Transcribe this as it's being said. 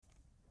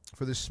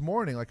For this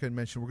morning, like I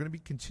mentioned, we're going to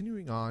be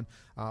continuing on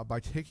by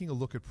taking a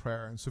look at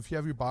prayer. And so if you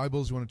have your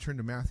Bibles, you want to turn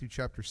to Matthew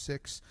chapter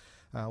 6.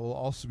 We'll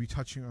also be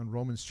touching on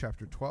Romans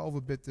chapter 12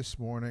 a bit this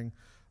morning,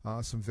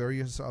 some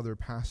various other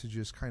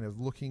passages, kind of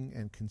looking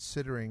and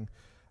considering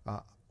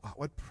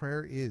what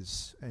prayer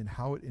is and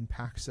how it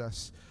impacts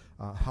us,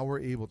 how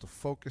we're able to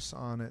focus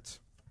on it,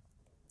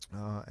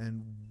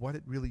 and what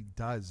it really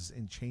does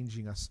in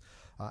changing us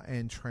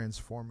and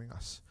transforming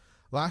us.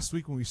 Last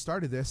week when we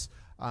started this,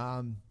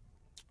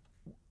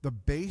 the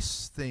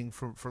base thing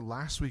for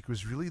last week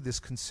was really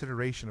this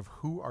consideration of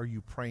who are you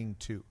praying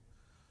to?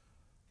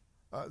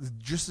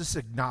 Just this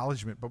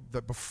acknowledgement,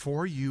 that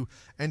before you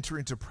enter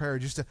into prayer,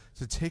 just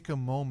to take a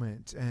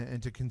moment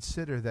and to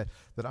consider that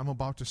I'm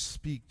about to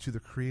speak to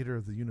the creator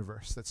of the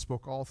universe that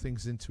spoke all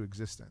things into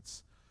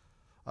existence,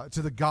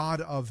 to the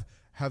God of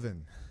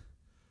heaven,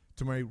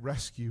 to my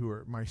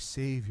rescuer, my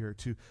Savior,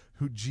 to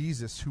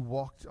Jesus, who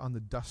walked on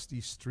the dusty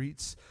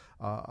streets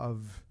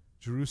of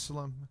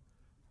Jerusalem,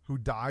 who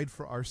died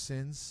for our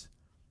sins,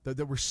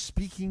 that we're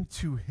speaking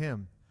to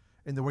him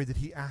in the way that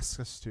he asks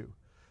us to,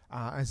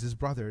 as his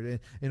brother,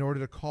 in order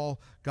to call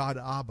God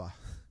Abba,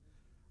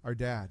 our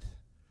dad.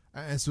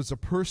 And so it's a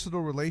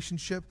personal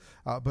relationship,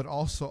 but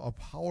also a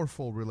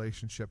powerful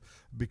relationship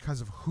because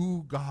of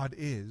who God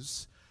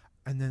is,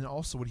 and then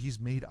also what he's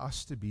made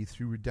us to be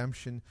through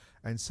redemption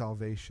and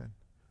salvation.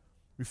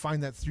 We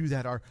find that through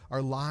that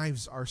our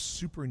lives are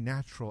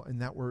supernatural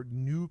and that we're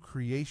new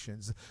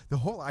creations. The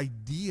whole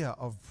idea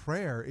of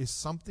prayer is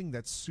something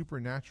that's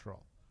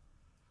supernatural.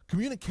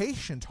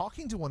 Communication,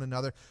 talking to one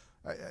another,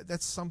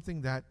 that's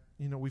something that,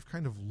 we've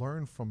kind of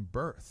learned from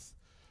birth.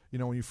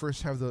 When you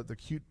first have the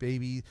cute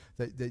baby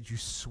that you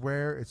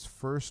swear its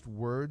first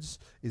words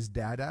is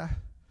dada.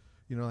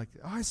 Like,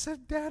 oh, I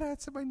said dada,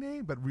 it's in my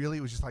name. But really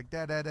it was just like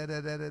dada,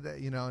 dada, dada, dada,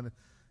 and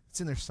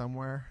it's in there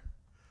somewhere.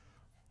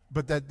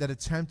 But that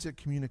attempt at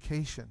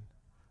communication,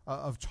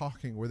 of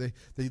talking, where they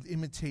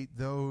imitate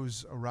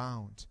those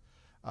around.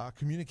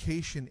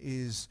 Communication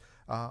is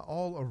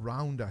all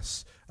around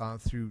us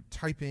through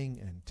typing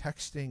and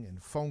texting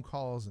and phone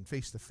calls and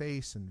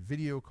face-to-face and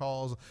video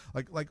calls,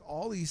 like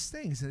all these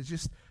things. And it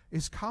just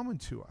is common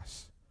to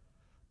us.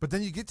 But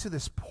then you get to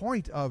this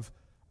point of,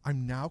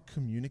 I'm now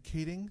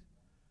communicating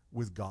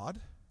with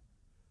God.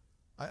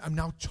 I'm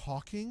now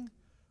talking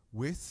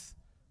with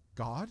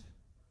God.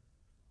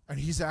 And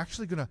he's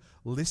actually going to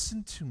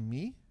listen to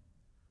me.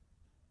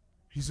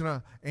 He's going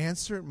to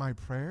answer my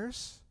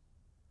prayers.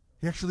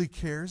 He actually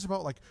cares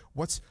about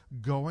what's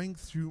going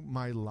through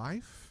my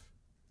life.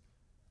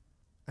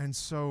 And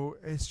so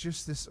it's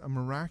just this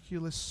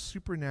miraculous,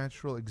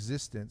 supernatural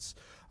existence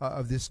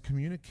of this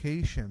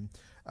communication.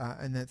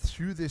 And that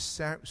through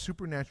this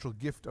supernatural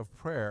gift of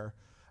prayer,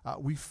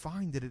 we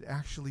find that it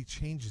actually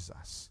changes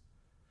us.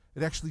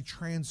 It actually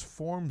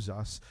transforms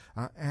us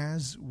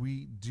as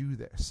we do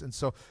this. And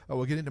so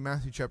we'll get into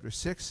Matthew chapter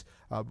 6.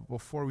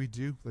 Before we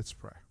do, let's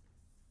pray.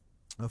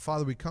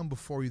 Father, we come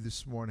before you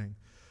this morning,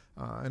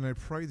 and I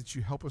pray that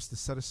you help us to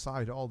set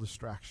aside all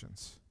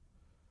distractions,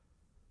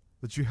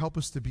 that you help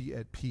us to be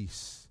at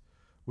peace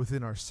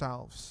within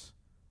ourselves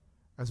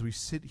as we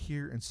sit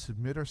here and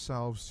submit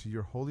ourselves to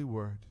your holy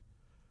word,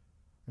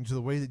 and to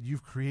the way that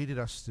you've created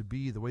us to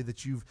be, the way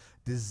that you've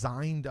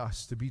designed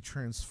us to be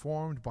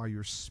transformed by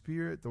your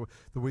Spirit,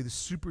 the way the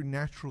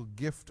supernatural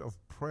gift of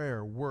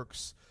prayer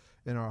works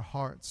in our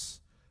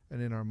hearts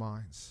and in our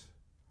minds.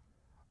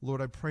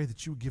 Lord, I pray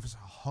that you would give us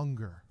a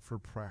hunger for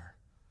prayer,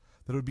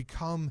 that it would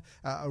become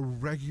a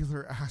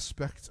regular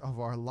aspect of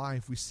our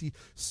life. We see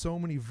so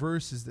many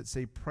verses that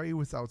say, pray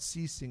without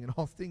ceasing, and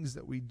all things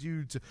that we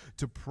do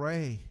to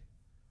pray.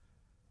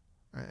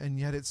 And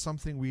yet it's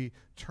something we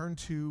turn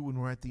to when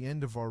we're at the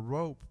end of our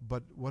rope,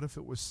 but what if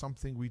it was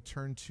something we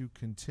turn to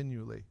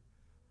continually?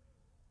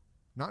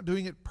 Not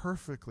doing it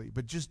perfectly,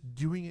 but just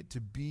doing it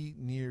to be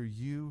near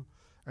you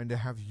and to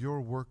have your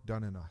work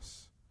done in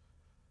us.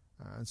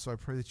 And so I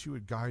pray that you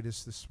would guide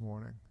us this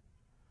morning,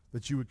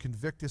 that you would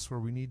convict us where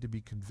we need to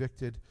be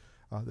convicted,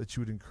 that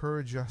you would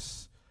encourage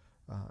us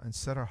and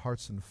set our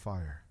hearts on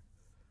fire.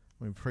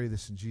 We pray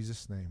this in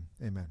Jesus' name.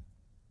 Amen.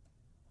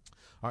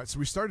 All right, so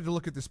we started to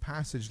look at this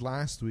passage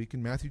last week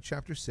in Matthew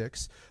chapter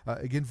 6,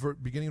 again,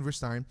 beginning in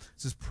verse 9. It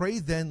says, pray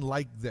then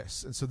like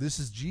this. And so this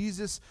is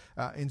Jesus'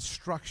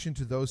 instruction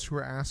to those who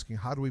are asking,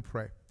 how do we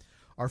pray?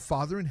 Our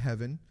Father in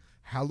heaven,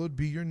 hallowed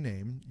be your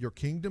name. Your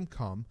kingdom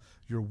come.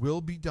 Your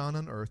will be done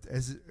on earth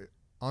as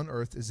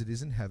it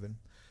is in heaven.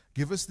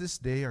 Give us this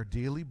day our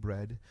daily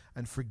bread,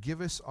 and forgive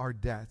us our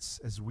debts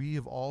as we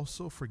have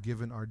also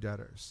forgiven our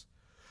debtors.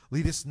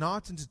 Lead us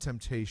not into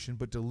temptation,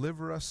 but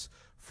deliver us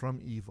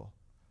from evil.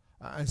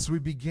 And so we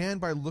began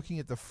by looking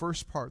at the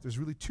first part. There's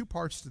really two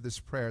parts to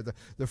this prayer.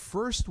 The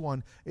first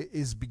one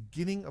is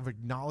beginning of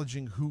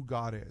acknowledging who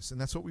God is.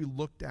 And that's what we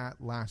looked at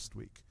last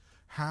week.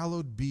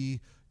 Hallowed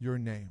be your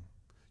name.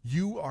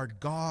 You are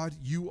God.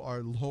 You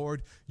are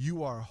Lord.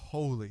 You are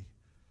holy.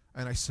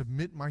 And I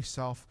submit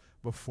myself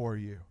before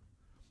you.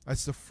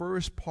 That's the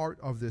first part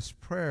of this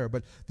prayer.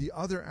 But the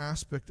other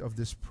aspect of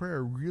this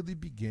prayer really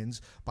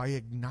begins by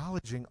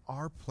acknowledging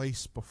our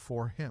place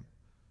before him.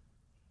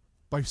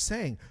 By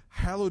saying,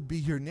 hallowed be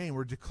your name.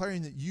 We're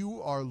declaring that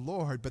you are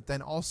Lord, but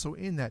then also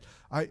in that,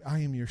 I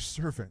am your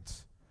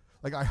servant.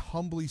 Like, I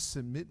humbly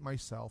submit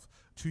myself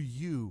to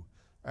you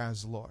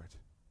as Lord.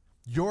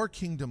 Your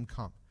kingdom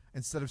come.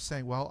 Instead of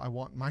saying, well, I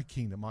want my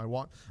kingdom, I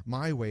want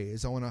my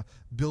ways, I want to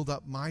build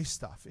up my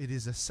stuff. It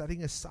is a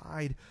setting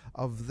aside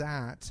of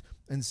that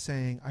and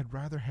saying, I'd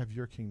rather have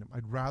your kingdom.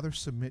 I'd rather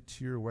submit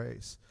to your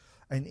ways.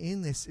 And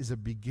in this is a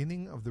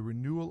beginning of the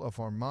renewal of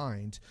our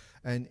mind.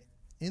 And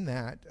in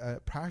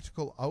that,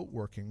 practical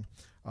outworking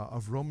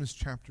of Romans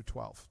chapter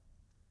 12.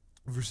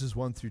 Verses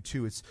 1 through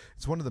 2. It's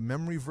one of the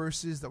memory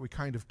verses that we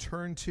kind of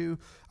turn to.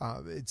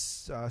 It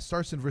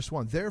starts in verse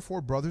 1. Therefore,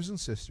 brothers and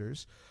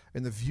sisters,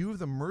 in the view of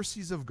the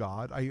mercies of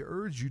God, I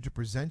urge you to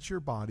present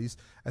your bodies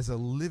as a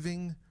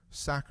living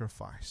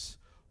sacrifice,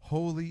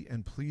 holy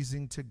and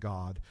pleasing to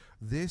God.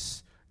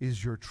 This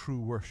is your true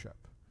worship.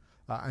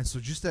 And so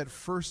just that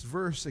first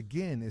verse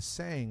again is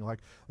saying like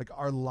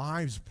our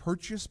lives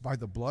purchased by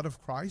the blood of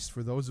Christ,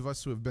 for those of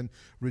us who have been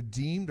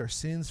redeemed, our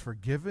sins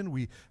forgiven,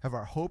 we have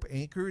our hope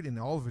anchored in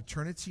all of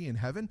eternity in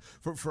heaven.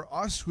 For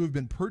us who have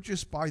been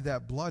purchased by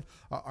that blood,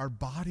 our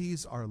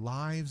bodies, our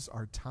lives,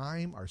 our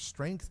time, our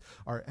strength,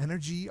 our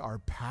energy, our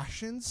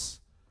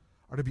passions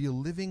are to be a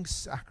living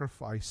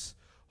sacrifice,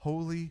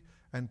 holy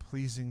and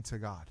pleasing to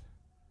God.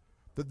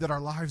 That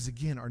our lives,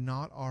 again, are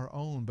not our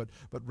own, but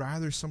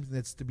rather something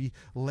that's to be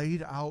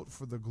laid out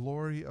for the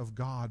glory of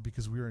God,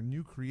 because we are a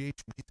new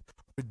creation. He's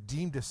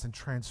redeemed us and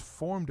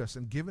transformed us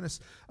and given us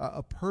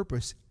a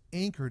purpose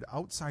anchored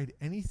outside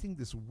anything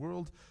this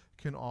world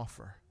can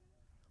offer.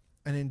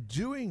 And in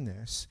doing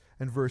this,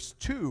 in verse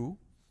 2,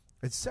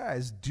 it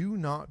says, do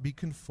not be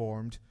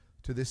conformed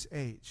to this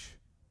age.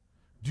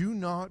 Do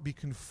not be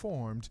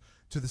conformed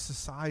to the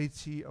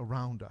society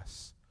around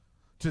us,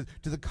 to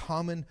the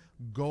common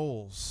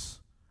goals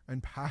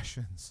and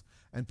passions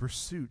and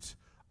pursuit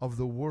of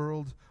the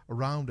world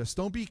around us.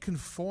 Don't be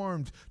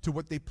conformed to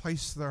what they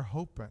place their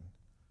hope in.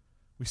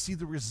 We see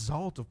the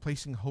result of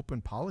placing hope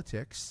in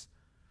politics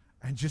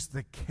and just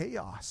the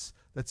chaos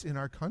that's in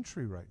our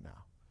country right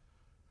now.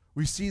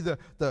 We see the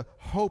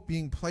hope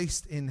being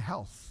placed in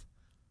health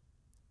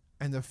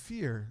and the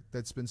fear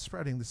that's been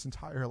spreading this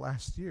entire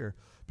last year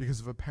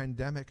because of a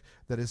pandemic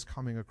that is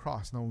coming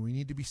across. Now, we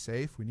need to be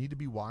safe, we need to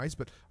be wise,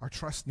 but our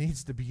trust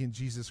needs to be in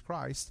Jesus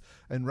Christ,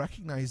 and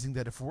recognizing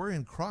that if we're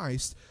in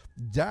Christ,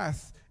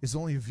 death is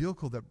only a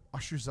vehicle that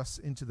ushers us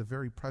into the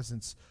very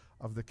presence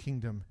of the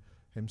kingdom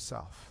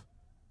himself.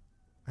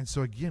 And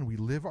so again, we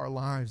live our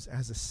lives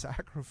as a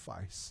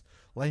sacrifice,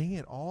 laying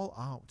it all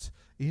out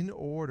in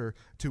order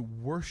to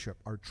worship,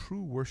 our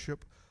true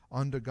worship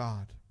unto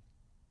God.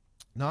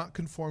 Not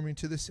conforming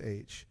to this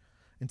age.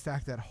 In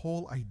fact, that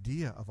whole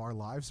idea of our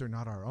lives are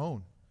not our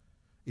own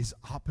is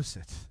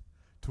opposite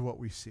to what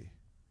we see.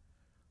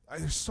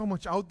 There's so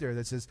much out there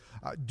that says,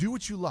 do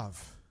what you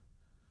love.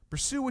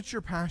 Pursue what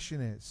your passion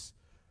is.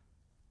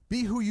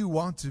 Be who you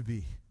want to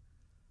be.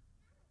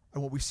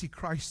 And what we see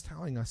Christ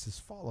telling us is,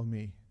 follow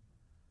me.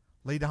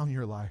 Lay down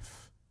your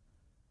life.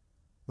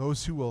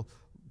 Those who will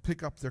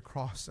pick up their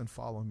cross and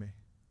follow me,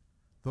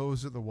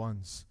 those are the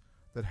ones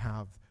that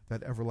have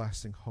that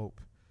everlasting hope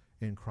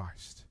in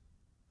Christ.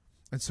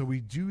 And so we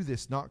do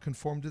this, not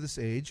conform to this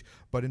age,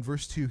 but in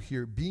verse 2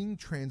 here, being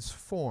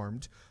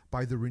transformed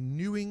by the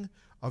renewing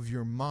of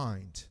your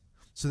mind,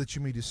 so that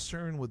you may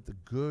discern what the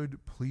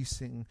good,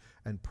 pleasing,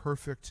 and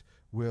perfect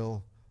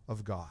will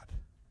of God.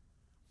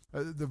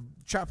 The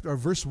chapter, or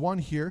verse 1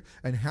 here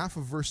and half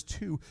of verse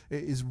 2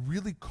 is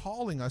really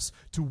calling us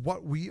to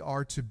what we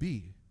are to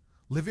be,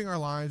 living our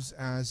lives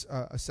as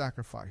a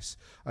sacrifice.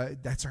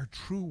 That's our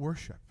true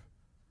worship.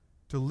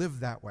 To live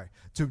that way,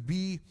 to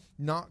be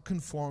not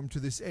conformed to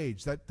this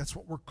age. That's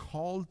what we're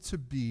called to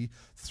be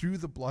through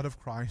the blood of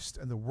Christ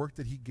and the work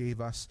that he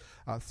gave us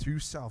through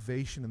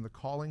salvation and the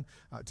calling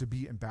to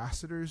be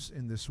ambassadors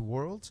in this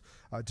world,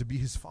 to be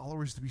his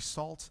followers, to be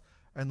salt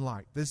and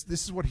light. This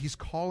is what he's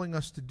calling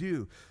us to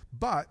do.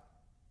 But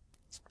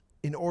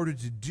in order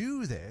to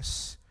do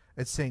this,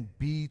 it's saying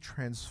be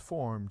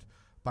transformed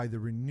by the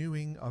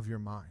renewing of your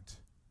mind.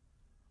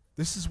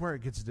 This is where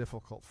it gets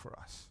difficult for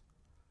us.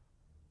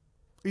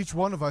 Each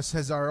one of us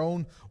has our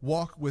own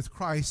walk with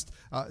Christ.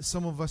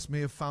 Some of us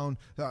may have found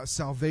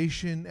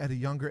salvation at a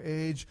younger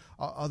age.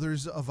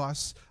 Others of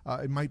us,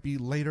 it might be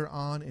later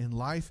on in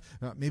life.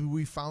 Maybe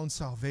we found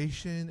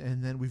salvation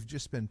and then we've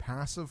just been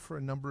passive for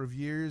a number of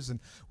years, and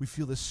we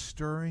feel this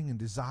stirring and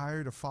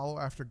desire to follow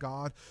after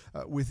God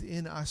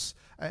within us.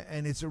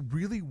 And it's a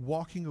really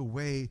walking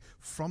away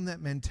from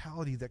that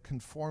mentality that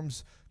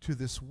conforms to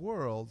this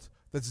world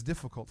that's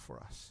difficult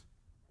for us.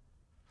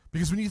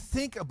 Because when you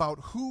think about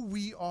who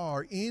we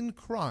are in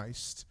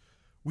Christ,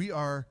 we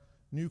are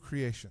new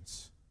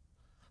creations.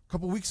 A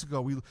couple weeks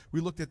ago,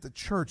 we looked at the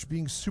church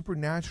being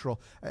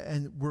supernatural,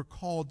 and we're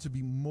called to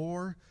be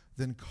more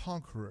than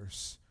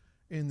conquerors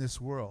in this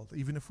world,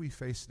 even if we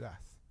face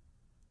death.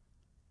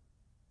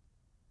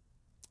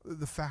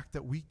 the fact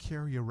that we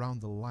carry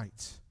around the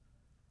light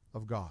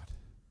of God.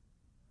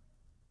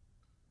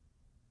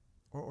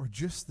 Or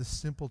just the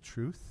simple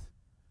truth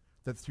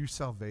that through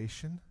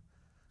salvation,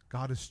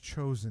 God has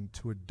chosen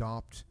to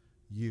adopt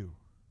you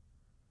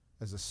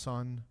as a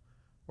son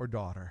or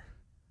daughter,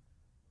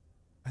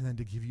 and then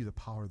to give you the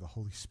power of the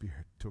Holy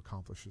Spirit to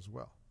accomplish His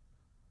will.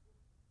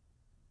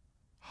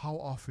 How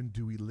often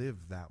do we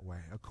live that way,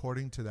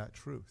 according to that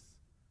truth?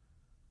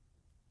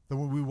 That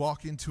when we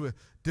walk into a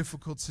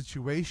difficult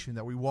situation,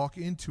 that we walk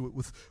into it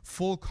with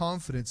full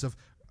confidence of,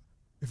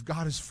 if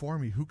God is for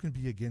me, who can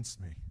be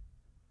against me?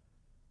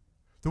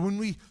 That when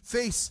we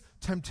face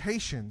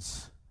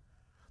temptations,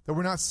 that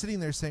we're not sitting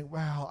there saying,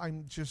 well,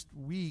 I'm just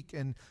weak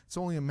and it's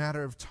only a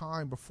matter of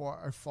time before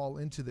I fall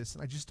into this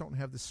and I just don't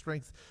have the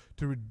strength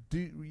to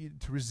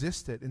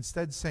resist it.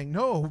 Instead saying,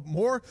 no,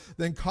 more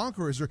than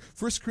conquerors. Or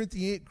 1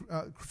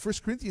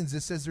 Corinthians,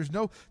 it says there's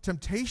no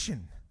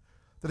temptation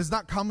that is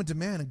not common to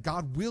man, and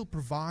God will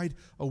provide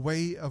a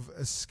way of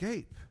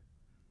escape.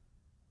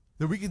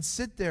 That we can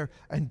sit there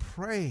and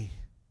pray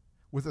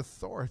with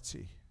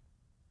authority.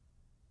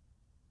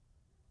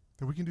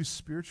 That we can do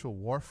spiritual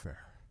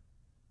warfare.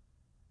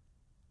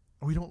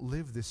 We don't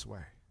live this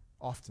way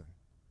often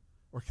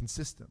or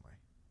consistently.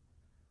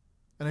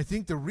 And I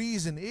think the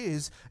reason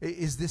is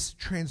this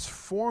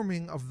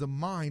transforming of the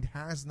mind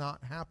has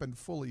not happened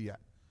fully yet.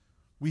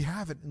 We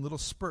have it in little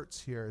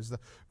spurts here as the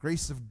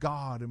grace of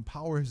God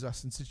empowers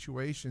us in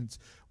situations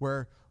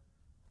where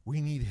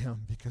we need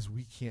Him because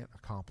we can't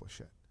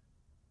accomplish it.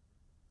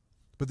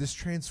 But this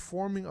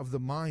transforming of the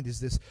mind is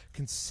this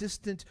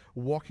consistent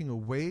walking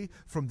away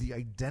from the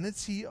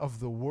identity of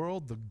the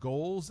world, the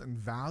goals and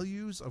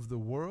values of the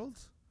world,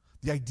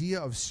 the idea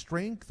of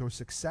strength or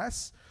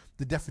success,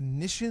 the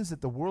definitions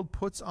that the world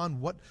puts on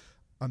what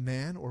a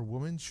man or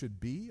woman should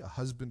be, a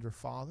husband or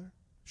father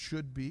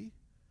should be.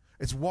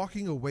 It's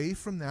walking away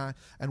from that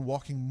and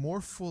walking more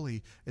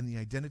fully in the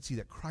identity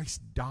that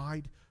Christ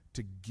died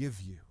to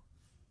give you.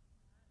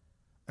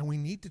 And we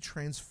need to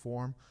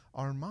transform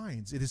our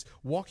minds. It is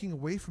walking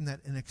away from that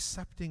and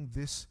accepting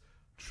this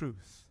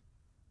truth.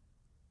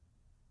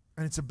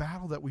 And it's a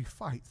battle that we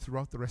fight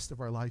throughout the rest of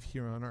our life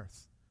here on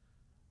earth.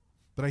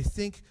 But I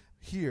think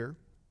here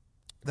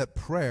that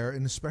prayer,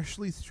 and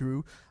especially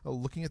through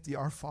looking at the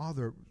Our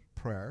Father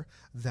prayer,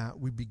 that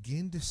we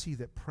begin to see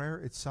that prayer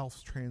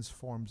itself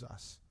transforms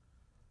us.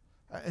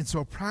 And so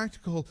a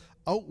practical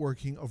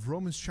outworking of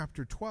Romans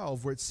chapter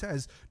 12, where it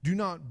says, do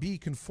not be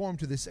conformed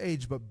to this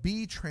age, but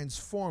be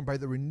transformed by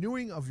the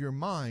renewing of your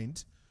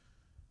mind.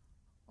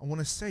 I want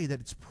to say that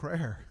it's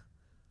prayer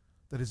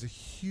that is a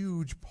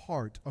huge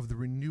part of the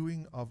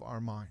renewing of our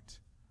mind,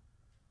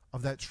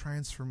 of that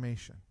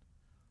transformation.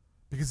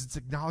 Because it's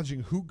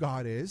acknowledging who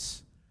God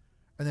is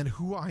and then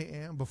who I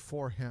am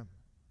before Him.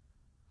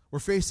 We're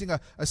facing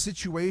a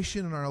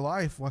situation in our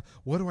life.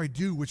 What do I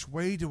do? Which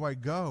way do I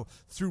go?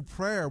 Through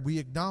prayer, we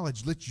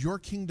acknowledge, let your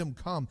kingdom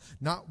come.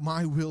 Not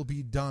my will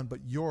be done,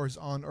 but yours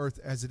on earth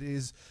as it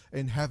is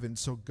in heaven.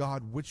 So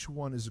God, which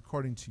one is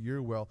according to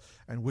your will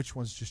and which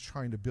one's just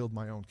trying to build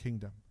my own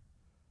kingdom?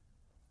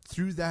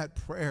 Through that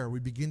prayer, we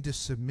begin to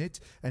submit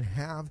and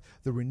have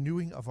the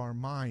renewing of our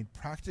mind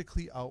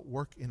practically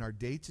outwork in our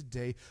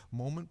day-to-day,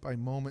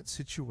 moment-by-moment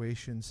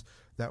situations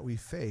that we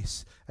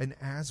face. And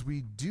as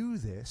we do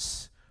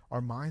this, our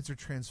minds are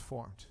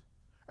transformed.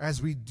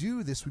 As we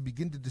do this, we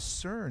begin to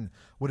discern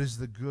what is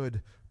the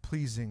good,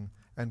 pleasing,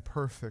 and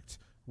perfect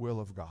will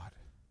of God.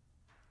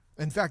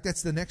 In fact,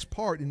 that's the next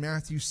part in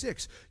Matthew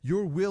 6.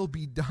 Your will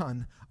be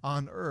done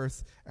on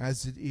earth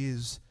as it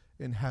is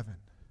in heaven.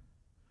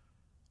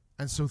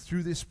 And so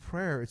through this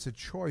prayer, it's a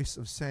choice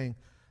of saying,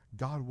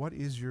 God, what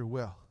is your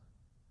will?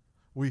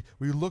 We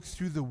look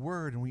through the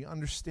Word and we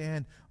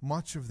understand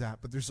much of that,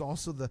 but there's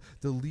also the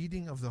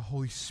leading of the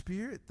Holy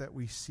Spirit that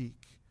we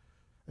seek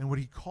and what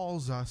He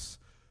calls us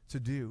to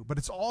do. But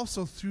it's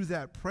also through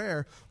that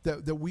prayer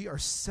that we are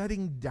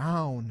setting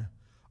down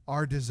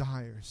our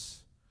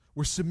desires.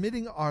 We're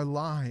submitting our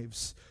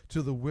lives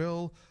to the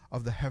will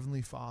of the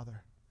Heavenly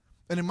Father.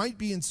 And it might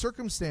be in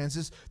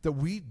circumstances that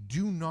we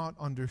do not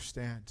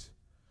understand.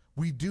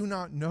 We do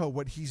not know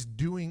what He's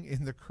doing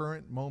in the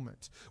current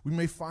moment. We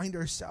may find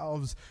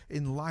ourselves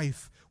in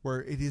life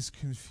where it is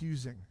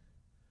confusing,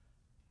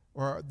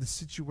 or the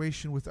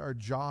situation with our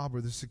job or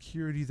the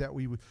security that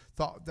we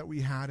thought that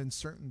we had in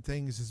certain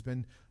things has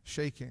been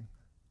shaking.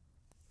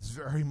 It's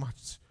very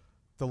much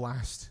the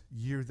last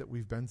year that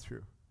we've been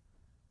through.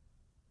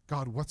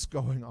 God, what's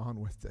going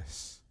on with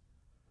this?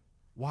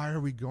 Why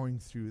are we going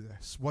through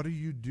this? What are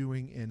you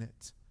doing in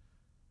it?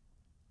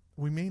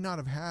 We may not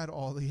have had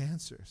all the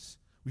answers.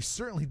 We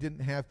certainly didn't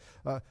have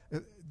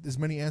as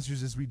many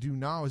answers as we do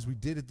now as we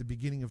did at the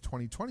beginning of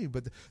 2020.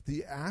 But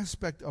the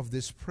aspect of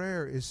this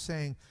prayer is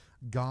saying,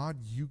 God,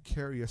 you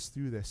carry us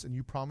through this. And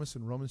you promise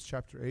in Romans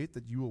chapter 8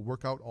 that you will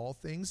work out all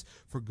things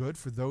for good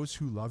for those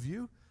who love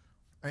you.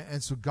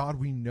 And so, God,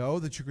 we know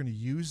that you're going to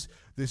use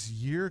this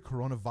year,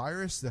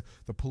 coronavirus,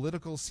 the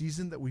political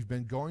season that we've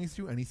been going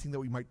through, anything that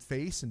we might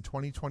face in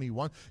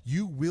 2021.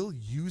 You will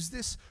use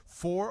this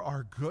for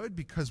our good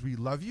because we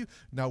love you.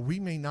 Now, we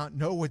may not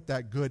know what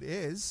that good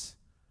is.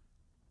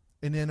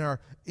 And in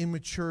our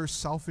immature,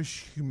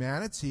 selfish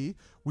humanity,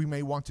 we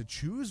may want to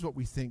choose what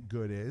we think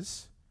good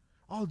is.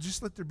 Oh,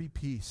 just let there be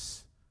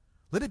peace.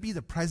 Let it be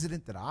the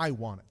president that I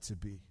want it to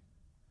be.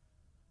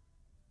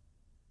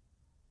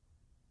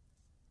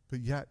 But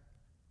yet,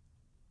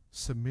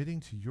 submitting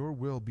to your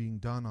will being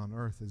done on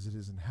earth as it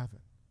is in heaven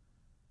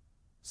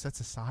sets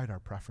aside our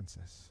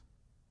preferences.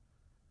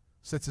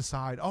 Sets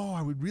aside, oh,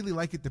 I would really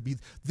like it to be,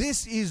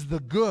 this is the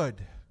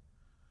good.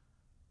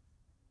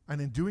 And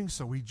in doing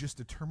so, we just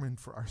determine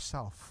for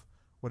ourselves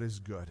what is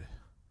good.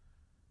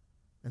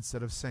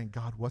 Instead of saying,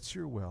 God, what's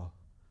your will?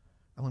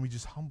 And let me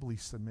just humbly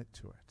submit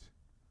to it.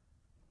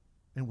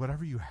 And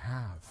whatever you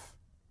have.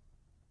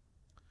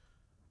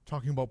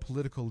 Talking about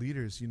political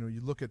leaders,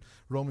 you look at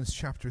Romans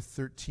chapter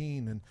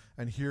 13,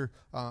 and here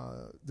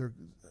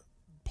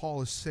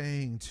Paul is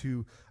saying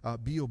to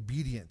be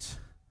obedient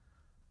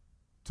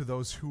to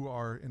those who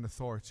are in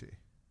authority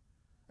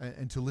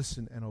and to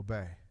listen and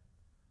obey.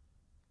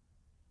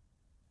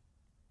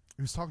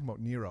 He was talking about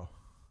Nero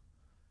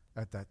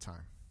at that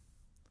time.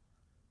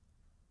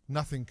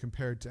 Nothing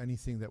compared to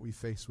anything that we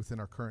face within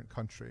our current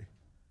country.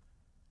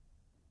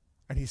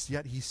 And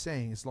yet he's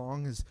saying, as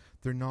long as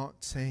they're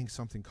not saying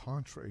something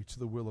contrary to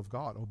the will of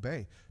God,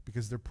 obey,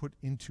 because they're put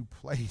into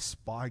place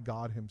by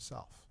God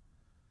himself.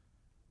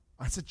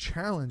 That's a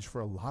challenge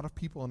for a lot of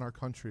people in our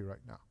country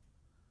right now,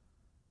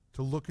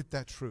 to look at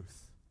that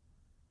truth.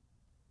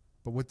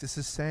 But what this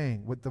is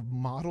saying, what the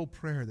model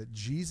prayer that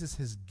Jesus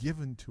has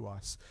given to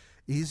us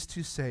is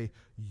to say,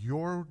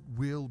 your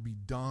will be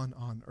done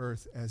on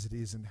earth as it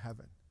is in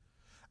heaven.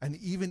 And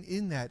even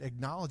in that,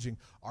 acknowledging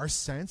our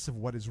sense of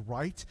what is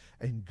right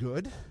and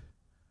good,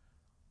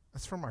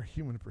 that's from our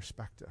human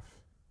perspective.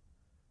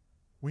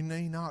 We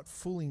may not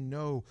fully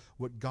know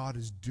what God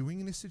is doing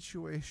in a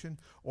situation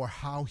or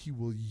how he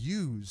will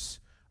use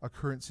a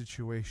current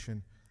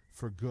situation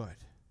for good.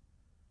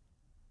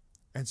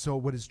 And so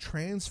what is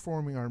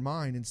transforming our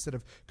mind, instead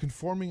of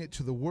conforming it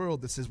to the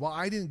world that says, well,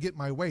 I didn't get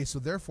my way, so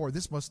therefore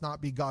this must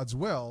not be God's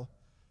will,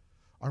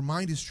 our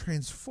mind is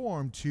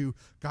transformed to,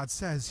 God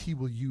says he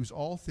will use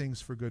all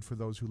things for good for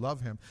those who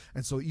love him.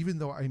 And so even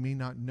though I may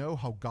not know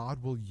how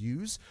God will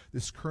use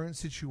this current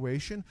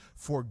situation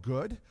for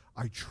good,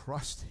 I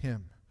trust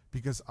him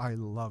because I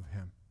love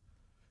him.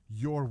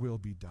 Your will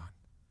be done.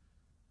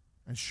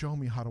 And show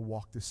me how to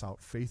walk this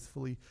out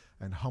faithfully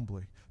and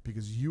humbly,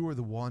 because you are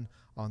the one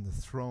on the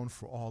throne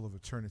for all of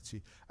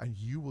eternity. And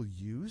you will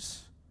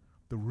use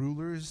the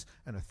rulers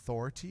and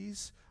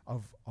authorities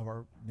of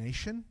our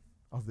nation,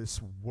 of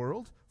this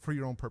world, for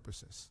your own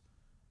purposes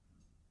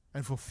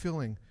and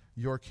fulfilling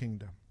your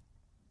kingdom.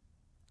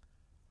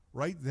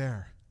 Right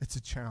there, it's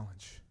a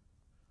challenge.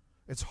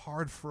 It's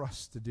hard for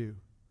us to do.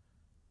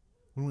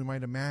 When we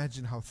might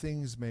imagine how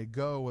things may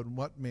go and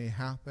what may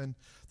happen,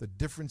 the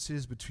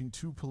differences between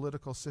two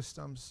political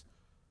systems,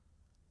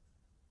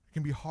 it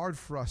can be hard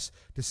for us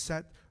to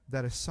set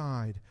that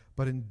aside,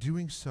 but in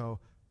doing so,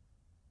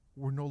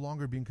 we're no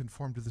longer being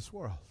conformed to this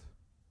world.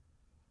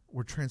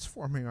 We're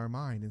transforming our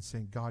mind and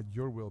saying, God,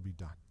 your will be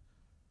done.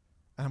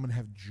 And I'm going to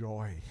have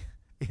joy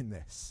in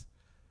this.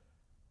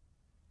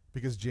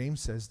 Because James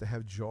says to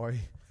have joy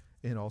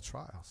in all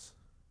trials.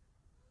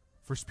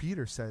 1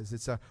 Peter says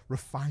it's a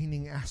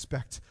refining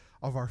aspect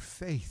of our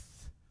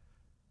faith.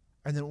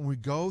 And then when we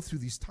go through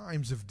these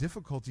times of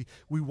difficulty,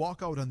 we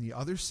walk out on the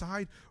other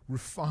side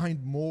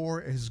refined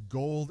more as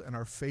gold, and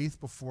our faith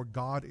before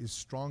God is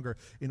stronger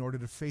in order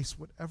to face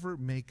whatever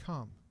may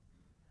come.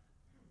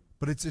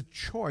 But it's a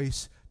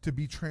choice to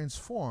be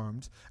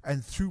transformed,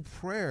 and through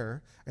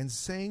prayer and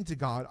saying to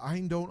God, I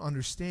don't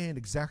understand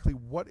exactly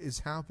what is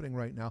happening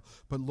right now,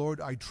 but Lord,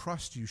 I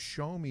trust you.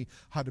 Show me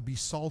how to be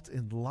salt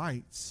and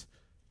light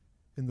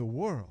in the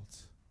world.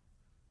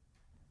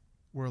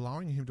 We're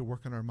allowing him to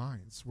work in our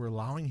minds. We're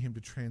allowing him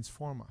to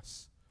transform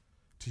us,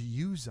 to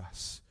use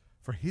us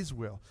for his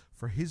will,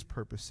 for his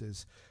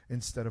purposes,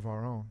 instead of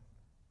our own.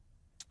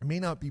 It may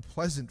not be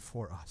pleasant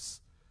for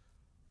us.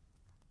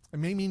 It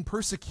may mean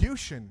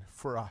persecution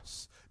for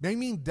us. It may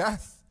mean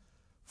death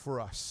for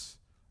us.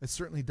 It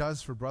certainly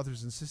does for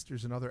brothers and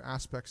sisters in other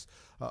aspects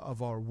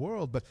of our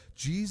world. But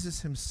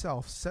Jesus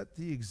himself set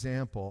the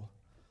example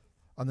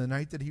on the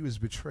night that he was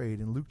betrayed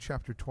in Luke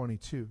chapter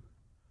 22,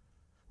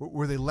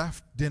 where they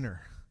left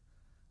dinner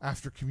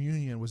after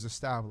communion was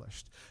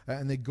established.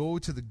 And they go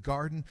to the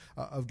Garden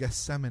of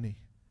Gethsemane.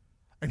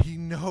 And he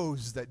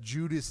knows that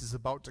Judas is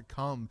about to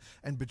come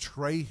and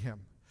betray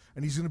him.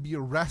 And he's going to be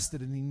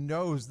arrested, and he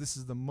knows this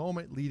is the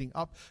moment leading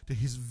up to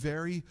his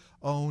very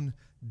own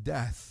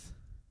death.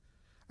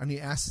 And he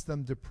asks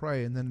them to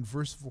pray. And then in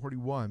verse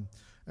 41,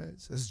 it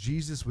says,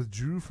 Jesus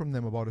withdrew from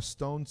them about a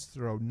stone's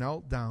throw,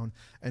 knelt down,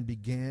 and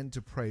began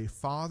to pray,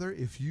 Father,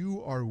 if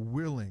you are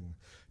willing,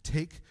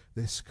 take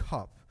this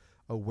cup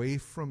away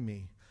from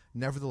me.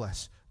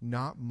 Nevertheless,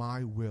 not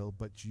my will,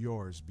 but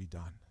yours be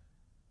done.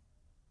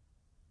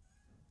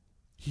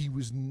 He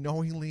was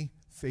knowingly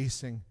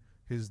facing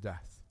his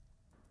death.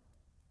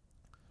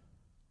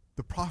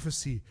 The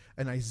prophecy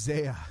in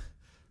Isaiah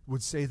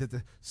would say that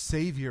the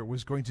Savior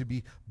was going to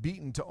be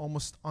beaten to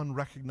almost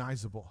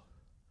unrecognizable.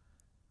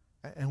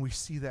 And we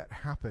see that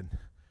happen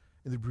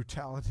in the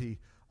brutality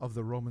of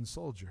the Roman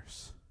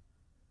soldiers.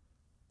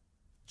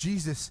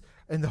 Jesus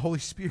and the Holy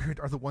Spirit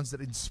are the ones that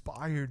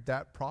inspired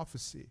that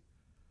prophecy.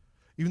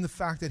 Even the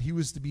fact that he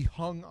was to be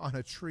hung on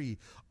a tree,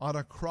 on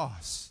a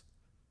cross,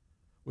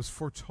 was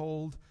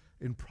foretold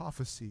in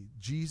prophecy.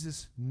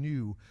 Jesus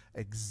knew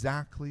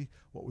exactly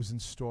what was in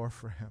store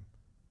for him.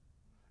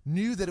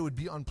 Knew that it would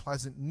be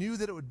unpleasant, knew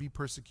that it would be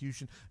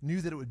persecution,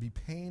 knew that it would be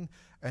pain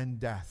and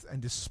death.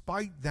 And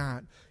despite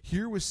that,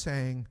 here was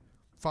saying,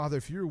 Father,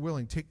 if you're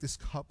willing, take this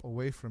cup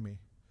away from me.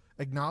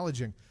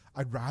 Acknowledging,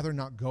 I'd rather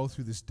not go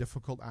through this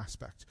difficult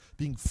aspect.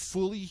 Being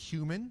fully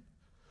human,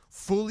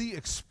 fully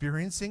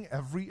experiencing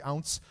every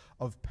ounce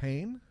of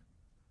pain.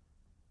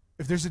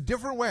 If there's a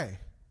different way,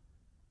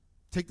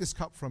 take this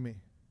cup from me.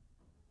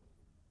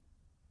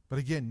 But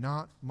again,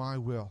 not my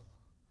will.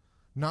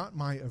 Not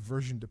my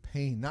aversion to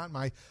pain, not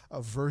my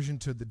aversion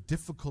to the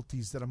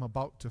difficulties that I'm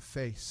about to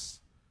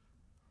face,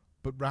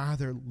 but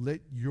rather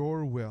let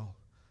your will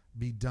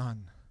be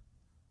done.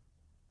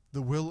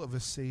 The will of a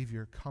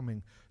Savior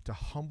coming to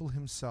humble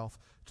himself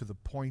to the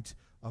point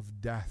of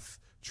death,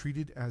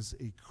 treated as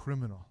a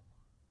criminal,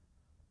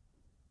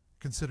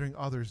 considering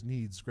others'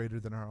 needs greater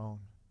than our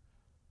own,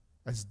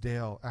 as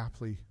Dale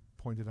aptly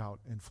pointed out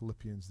in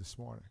Philippians this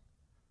morning.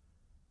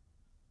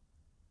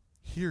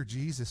 Here,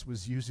 Jesus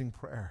was using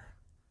prayer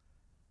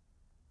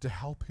to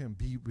help him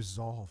be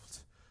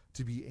resolved,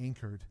 to be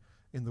anchored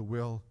in the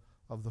will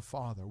of the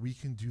Father. We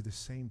can do the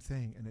same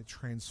thing, and it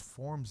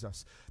transforms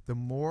us. The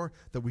more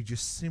that we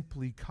just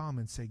simply come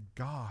and say,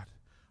 God,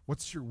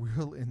 what's your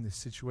will in this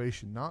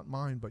situation? Not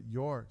mine, but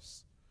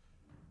yours.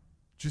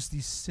 Just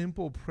these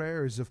simple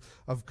prayers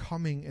of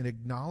coming and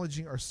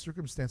acknowledging our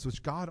circumstance,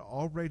 which God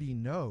already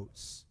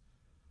knows,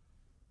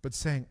 but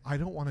saying, I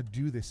don't want to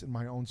do this in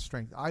my own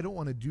strength. I don't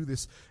want to do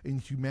this in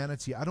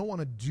humanity. I don't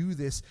want to do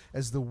this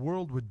as the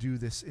world would do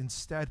this.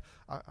 Instead,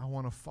 I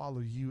want to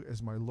follow you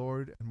as my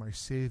Lord and my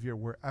Savior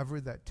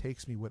wherever that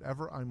takes me,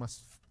 whatever I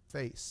must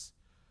face.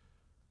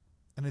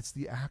 And it's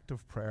the act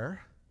of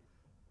prayer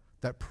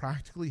that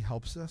practically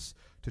helps us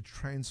to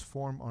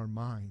transform our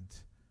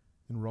mind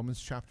in Romans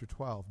chapter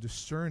 12,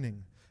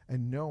 discerning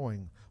and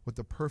knowing what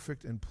the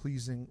perfect and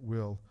pleasing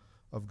will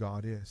of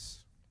God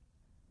is.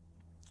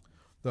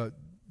 The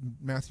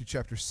Matthew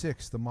chapter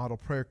 6, the model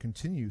prayer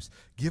continues.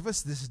 Give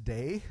us this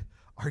day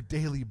our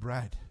daily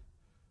bread.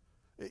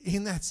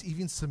 In that's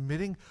even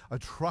submitting a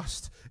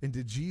trust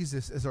into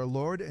Jesus as our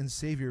Lord and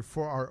Savior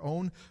for our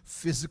own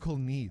physical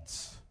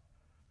needs.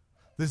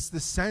 There's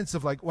this sense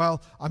of like,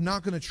 well, I'm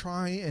not going to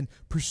try and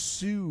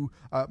pursue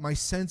my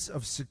sense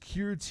of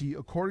security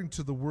according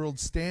to the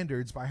world's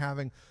standards by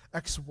having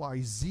X,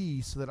 Y,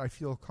 Z so that I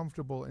feel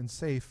comfortable and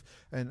safe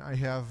and I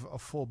have a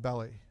full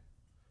belly.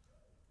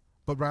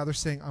 But rather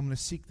saying, I'm going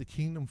to seek the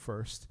kingdom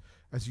first,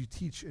 as you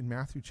teach in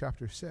Matthew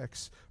chapter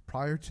 6,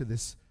 prior to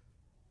this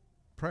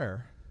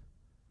prayer.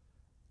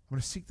 I'm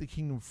going to seek the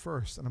kingdom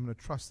first, and I'm going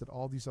to trust that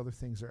all these other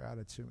things are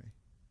added to me.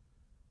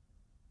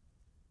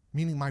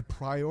 Meaning my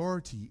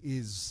priority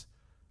is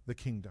the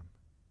kingdom.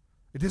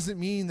 It doesn't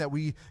mean that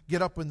we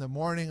get up in the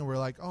morning and we're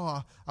like,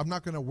 oh, I'm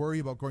not going to worry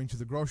about going to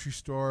the grocery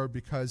store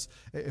because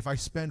if I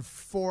spend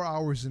 4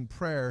 hours in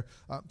prayer,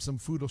 some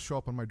food will show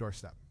up on my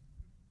doorstep.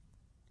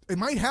 It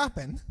might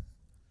happen.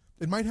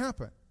 It might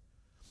happen.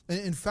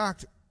 In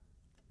fact,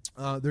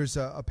 there's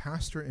a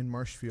pastor in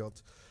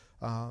Marshfield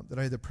that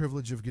I had the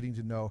privilege of getting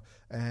to know,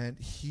 and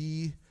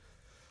he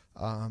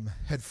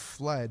had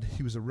fled.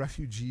 He was a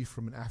refugee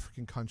from an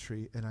African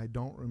country, and I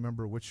don't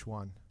remember which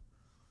one,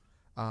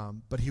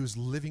 but he was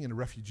living in a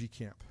refugee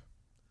camp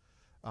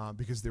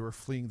because they were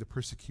fleeing the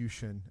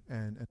persecution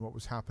and what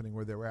was happening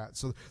where they were at.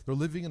 So they're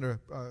living in a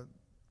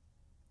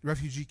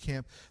refugee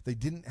camp. They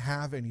didn't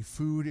have any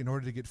food. In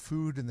order to get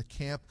food in the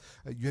camp,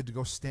 you had to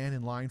go stand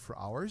in line for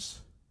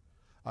hours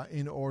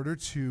in order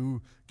to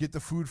get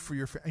the food for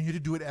your family. And you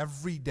had to do it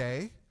every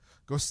day.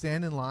 Go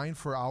stand in line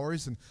for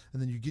hours, and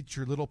then you get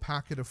your little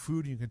packet of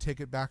food, and you can take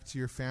it back to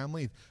your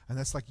family. And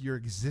that's like your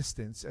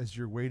existence as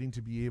you're waiting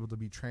to be able to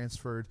be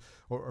transferred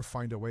or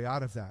find a way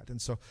out of that.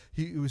 And so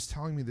he was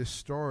telling me this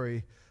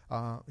story.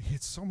 He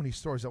had so many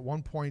stories. At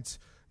one point,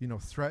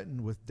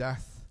 threatened with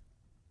death.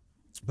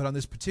 But on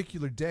this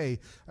particular day,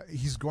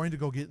 he's going to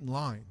go get in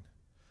line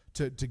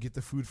to get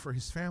the food for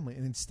his family.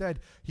 And instead,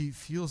 he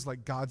feels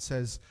like God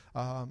says,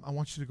 I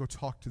want you to go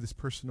talk to this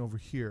person over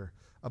here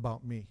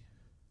about me.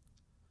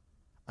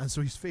 And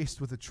so he's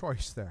faced with a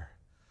choice there.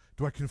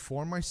 Do I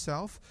conform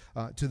myself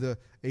to the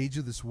age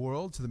of this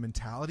world, to the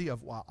mentality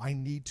of, well, I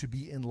need to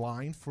be in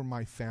line for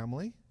my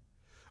family?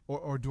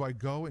 Or do I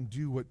go and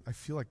do what I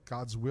feel like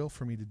God's will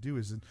for me to do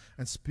is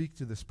and speak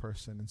to this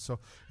person? And so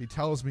he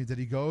tells me that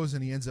he goes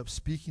and he ends up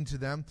speaking to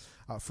them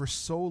for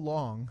so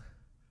long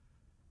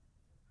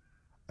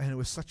And it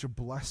was such a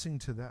blessing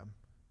to them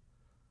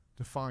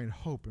to find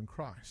hope in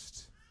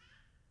Christ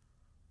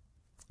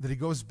that he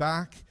goes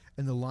back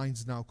and the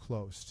line's now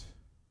closed.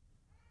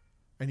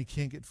 And he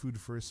can't get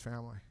food for his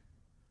family.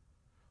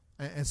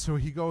 And so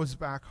he goes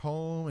back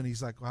home and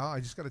he's like, well, I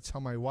just got to tell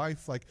my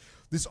wife, like,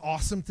 this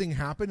awesome thing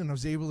happened and I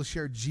was able to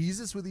share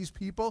Jesus with these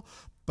people,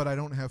 but I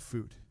don't have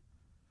food.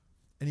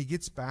 And he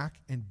gets back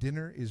and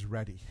dinner is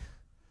ready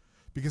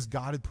because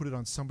God had put it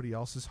on somebody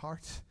else's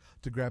heart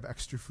to grab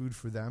extra food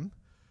for them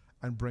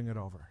and bring it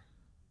over.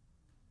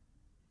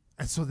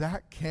 And so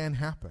that can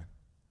happen.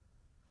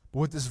 But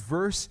what this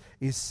verse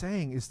is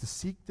saying is to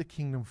seek the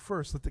kingdom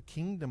first. Let the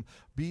kingdom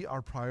be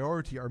our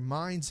priority. Our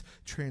minds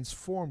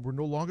transformed. We're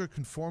no longer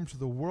conformed to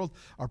the world.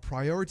 Our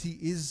priority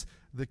is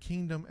the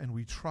kingdom, and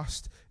we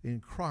trust in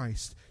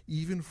Christ,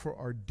 even for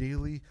our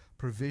daily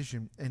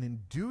provision. And in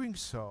doing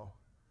so,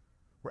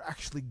 we're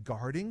actually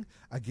guarding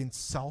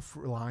against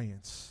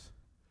self-reliance.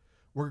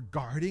 We're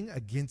guarding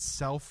against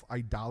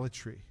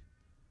self-idolatry.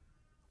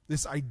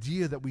 This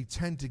idea that we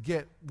tend to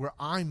get where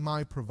I'm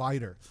my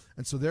provider.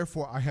 And so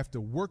therefore I have to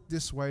work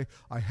this way.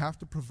 I have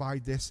to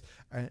provide this.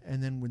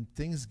 And then when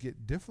things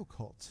get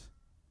difficult,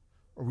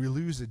 or we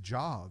lose a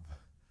job,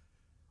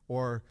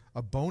 or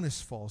a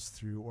bonus falls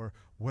through, or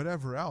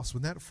whatever else,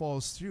 when that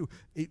falls through,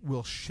 it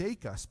will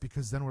shake us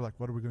because then we're like,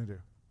 what are we going to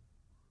do?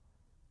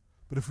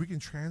 But if we can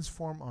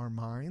transform our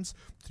minds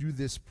through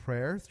this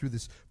prayer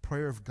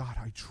of God,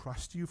 I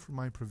trust you for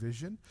my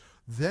provision,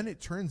 then it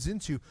turns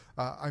into,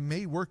 I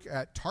may work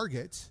at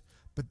Target,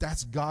 but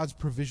that's God's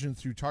provision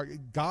through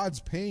Target. God's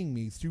paying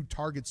me through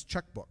Target's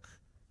checkbook.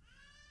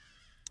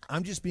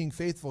 I'm just being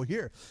faithful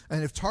here.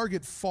 And if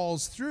Target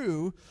falls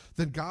through,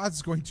 then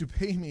God's going to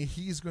pay me.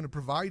 He's going to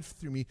provide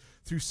through me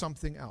through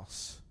something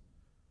else.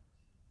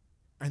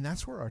 And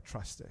that's where our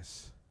trust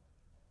is.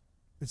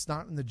 It's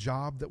not in the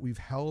job that we've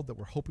held that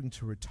we're hoping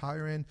to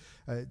retire in.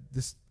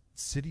 This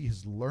city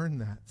has learned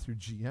that through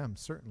GM,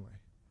 certainly.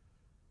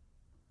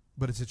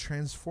 But it's a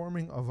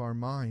transforming of our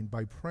mind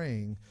by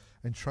praying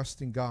and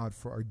trusting God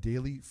for our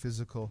daily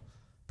physical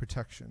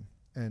protection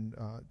and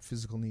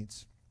physical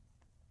needs.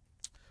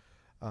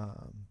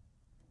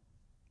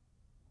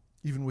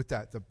 Even with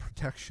that, the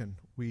protection,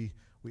 we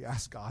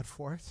ask God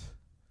for it.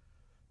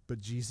 But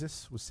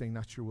Jesus was saying,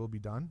 not your will be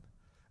done.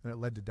 And it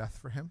led to death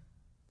for him.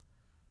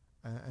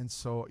 And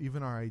so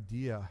even our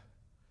idea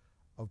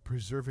of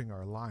preserving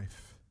our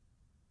life,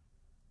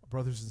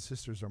 brothers and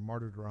sisters are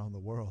martyred around the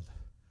world.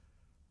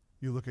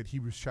 You look at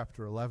Hebrews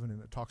chapter 11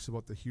 and it talks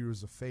about the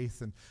heroes of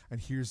faith, and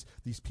here's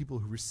these people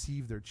who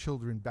receive their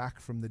children back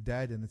from the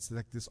dead, and it's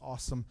like this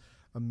awesome,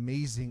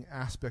 amazing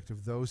aspect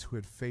of those who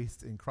had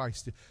faith in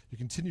Christ. You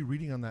continue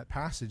reading on that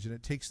passage and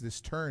it takes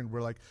this turn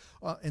where like,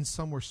 and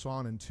some were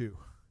sawn in two.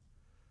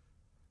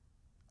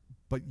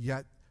 But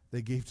yet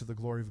they gave to the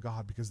glory of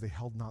God because they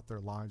held not their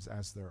lives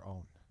as their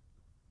own.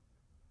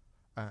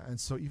 And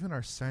so even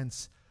our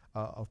sense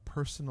of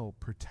personal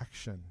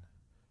protection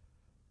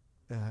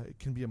it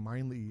can be a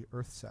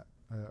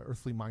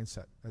earthly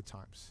mindset at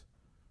times.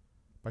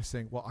 By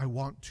saying, well, I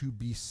want to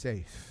be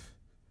safe.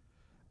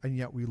 And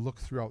yet we look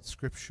throughout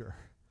Scripture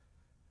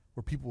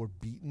where people were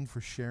beaten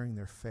for sharing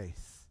their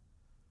faith.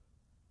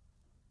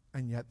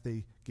 And yet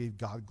they gave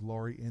God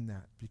glory in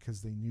that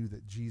because they knew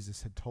that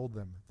Jesus had told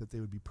them that they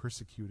would be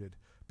persecuted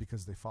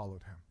because they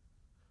followed him.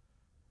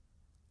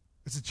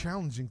 It's a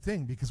challenging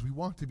thing because we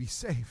want to be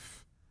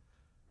safe.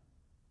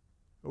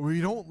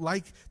 We don't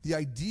like the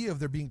idea of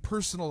there being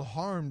personal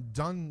harm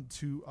done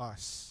to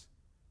us.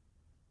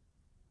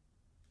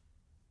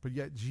 But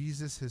yet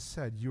Jesus has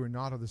said, you are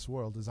not of this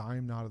world as I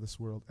am not of this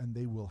world, and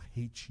they will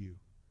hate you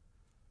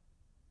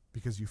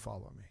because you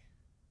follow me.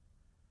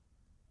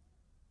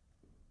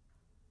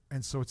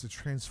 And so it's a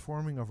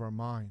transforming of our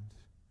mind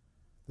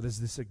that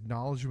is this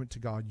acknowledgement to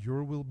God,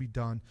 your will be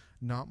done,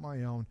 not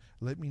my own.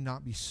 Let me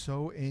not be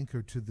so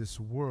anchored to this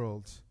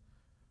world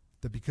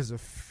that because of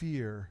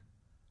fear,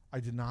 I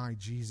deny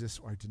Jesus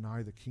or I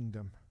deny the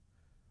kingdom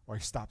or I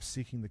stop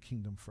seeking the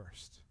kingdom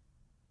first.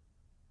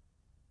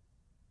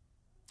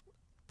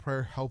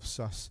 Prayer helps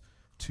us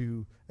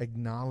to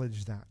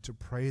acknowledge that, to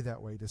pray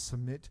that way, to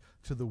submit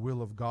to the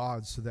will of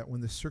God so that when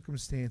the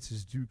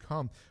circumstances do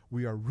come,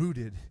 we are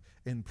rooted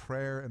in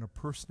prayer and a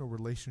personal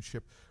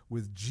relationship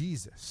with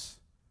Jesus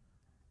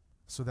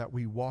so that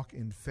we walk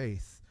in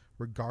faith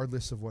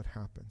regardless of what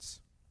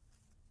happens.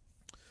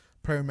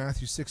 Prayer in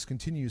Matthew 6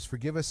 continues,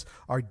 forgive us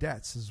our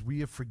debts as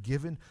we have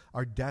forgiven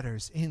our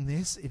debtors. In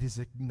this, it is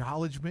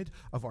acknowledgement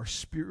of our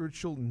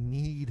spiritual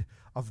need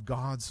of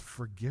God's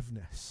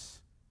forgiveness.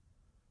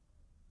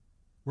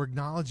 We're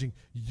acknowledging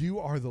you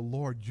are the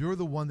Lord. You're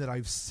the one that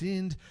I've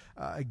sinned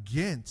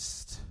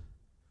against,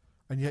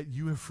 and yet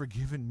you have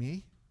forgiven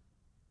me.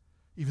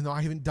 Even though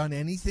I haven't done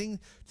anything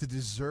to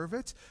deserve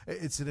it,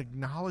 it's an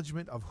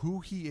acknowledgement of who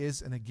he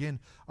is, and again,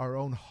 our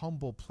own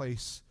humble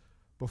place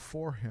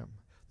before him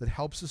that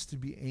helps us to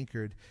be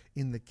anchored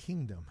in the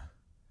kingdom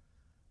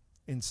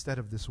instead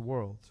of this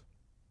world.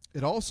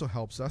 It also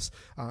helps us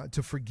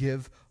to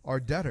forgive our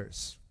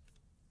debtors.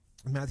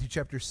 Matthew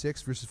chapter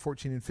 6, verses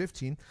 14 and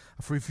 15,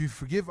 for if you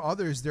forgive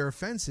others their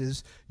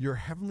offenses, your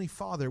heavenly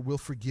Father will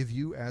forgive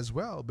you as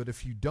well. But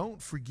if you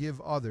don't forgive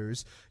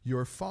others,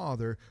 your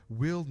Father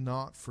will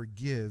not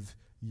forgive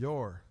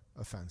your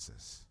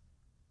offenses.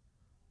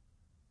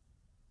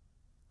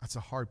 That's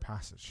a hard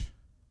passage.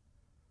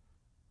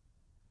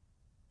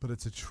 But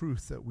it's a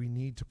truth that we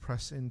need to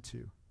press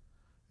into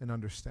and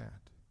understand.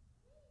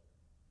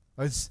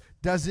 It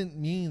doesn't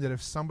mean that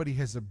if somebody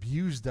has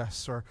abused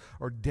us or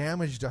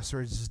damaged us or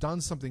has done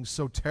something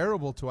so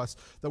terrible to us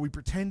that we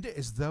pretend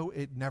as though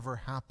it never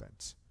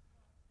happened.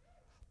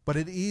 But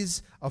it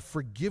is a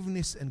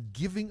forgiveness and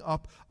giving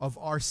up of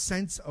our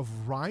sense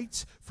of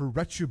right for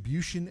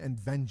retribution and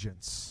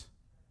vengeance.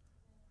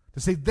 To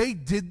say, they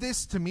did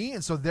this to me,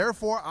 and so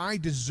therefore I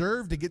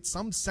deserve to get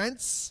some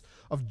sense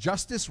of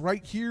justice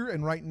right here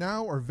and right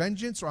now, or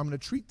vengeance, or I'm going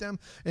to treat them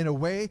in a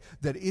way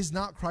that is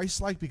not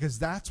Christ-like because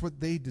that's what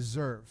they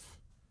deserve.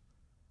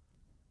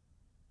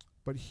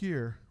 But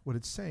here, what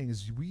it's saying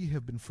is we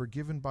have been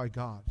forgiven by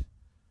God,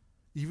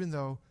 even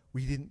though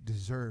we didn't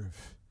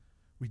deserve.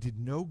 We did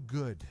no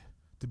good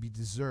to be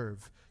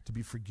deserved to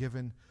be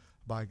forgiven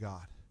by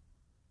God.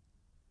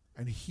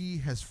 And he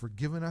has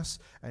forgiven us,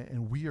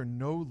 and we are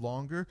no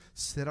longer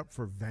set up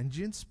for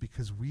vengeance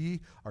because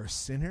we are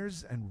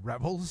sinners and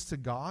rebels to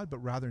God, but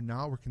rather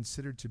now we're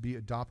considered to be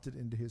adopted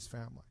into his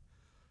family.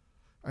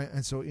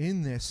 And so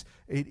in this,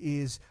 it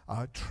is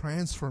a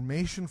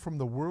transformation from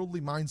the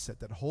worldly mindset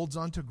that holds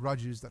on to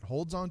grudges, that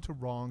holds on to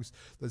wrongs,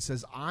 that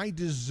says, I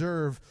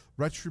deserve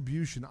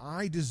retribution,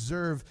 I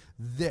deserve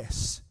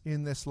this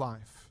in this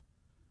life.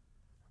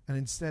 And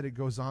instead it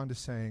goes on to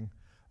saying,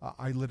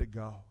 I let it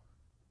go.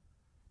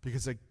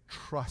 Because I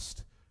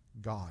trust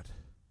God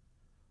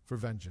for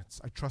vengeance.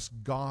 I trust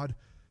God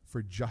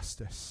for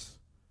justice.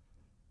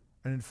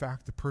 And in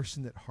fact, the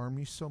person that harmed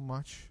me so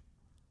much,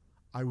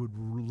 I would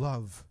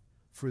love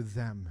for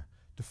them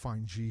to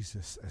find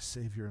Jesus as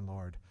Savior and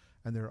Lord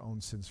and their own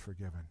sins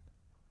forgiven.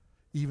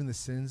 Even the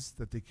sins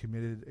that they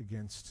committed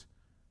against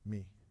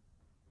me.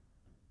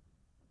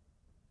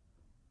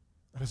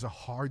 That is a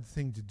hard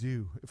thing to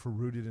do if we're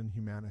rooted in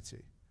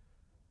humanity.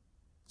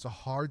 It's a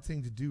hard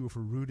thing to do if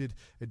we're rooted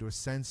into a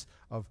sense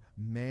of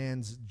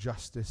man's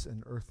justice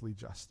and earthly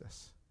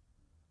justice.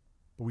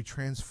 But we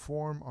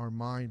transform our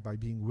mind by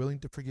being willing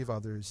to forgive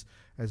others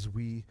as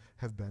we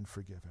have been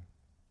forgiven.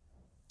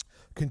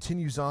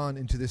 Continues on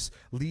into this,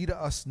 lead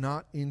us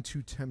not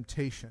into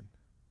temptation.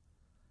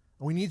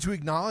 We need to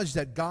acknowledge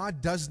that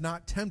God does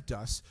not tempt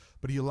us,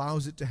 but he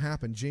allows it to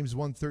happen. James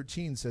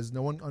 1:13 says,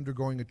 no one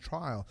undergoing a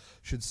trial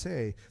should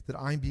say that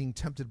I'm being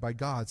tempted by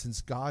God,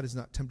 since God is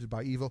not tempted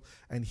by evil,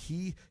 and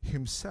he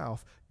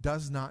himself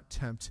does not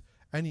tempt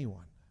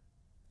anyone.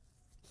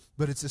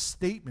 But it's a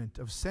statement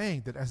of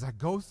saying that as I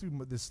go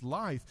through this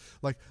life,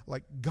 like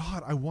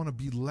God, I want to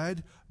be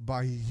led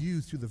by you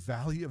through the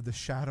valley of the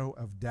shadow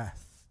of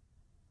death,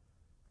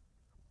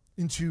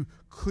 into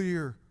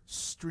clear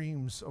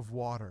streams of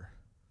water,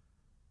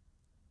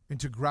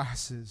 into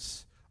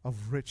grasses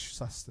of rich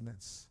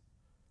sustenance.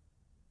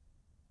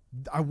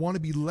 I want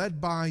to be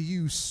led by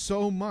you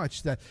so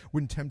much that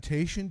when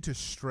temptation to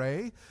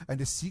stray and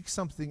to seek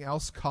something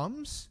else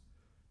comes,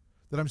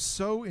 that I'm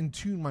so in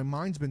tune, my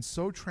mind's been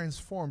so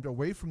transformed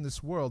away from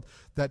this world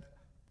that,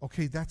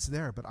 okay, that's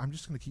there, but I'm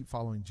just going to keep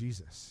following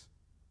Jesus.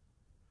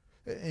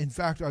 In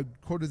fact, I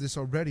quoted this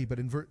already, but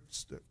in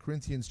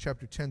Corinthians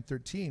chapter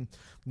 10:13,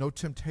 no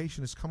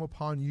temptation has come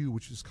upon you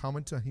which is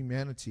common to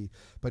humanity,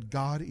 but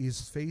God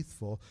is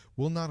faithful,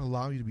 will not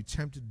allow you to be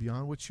tempted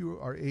beyond what you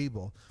are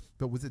able,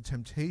 but with the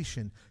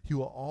temptation he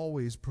will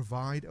always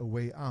provide a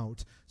way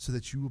out so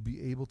that you will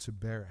be able to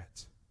bear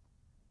it.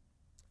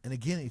 And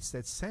again, it's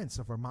that sense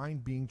of our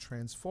mind being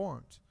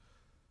transformed.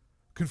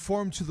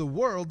 Conformed to the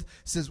world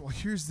says, well,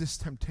 here's this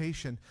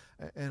temptation,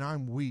 and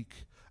I'm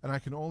weak, and I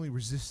can only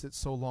resist it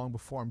so long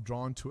before I'm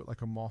drawn to it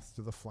like a moth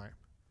to the flame.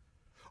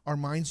 Our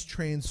minds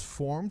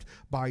transformed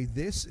by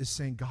this is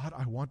saying, God,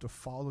 I want to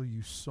follow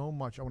you so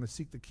much. I want to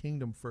seek the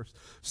kingdom first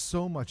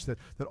so much that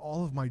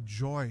all of my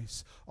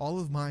joys, all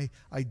of my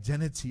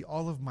identity,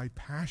 all of my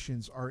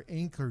passions are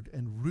anchored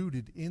and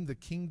rooted in the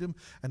kingdom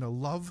and a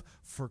love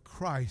for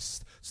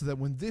Christ, so that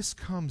when this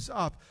comes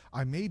up,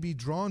 I may be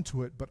drawn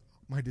to it, but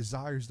my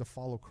desire is to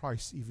follow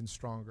Christ even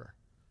stronger.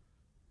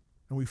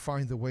 And we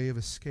find the way of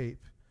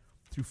escape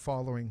through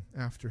following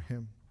after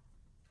him.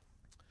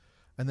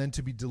 And then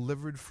to be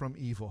delivered from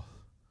evil.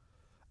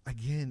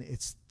 Again,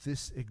 it's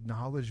this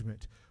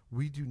acknowledgement.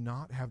 We do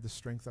not have the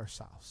strength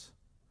ourselves.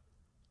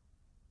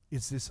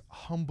 It's this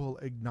humble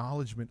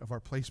acknowledgement of our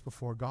place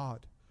before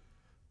God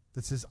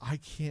that says, I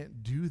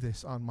can't do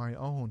this on my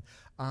own.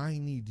 I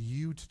need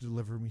you to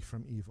deliver me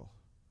from evil.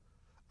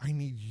 I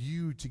need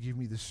you to give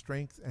me the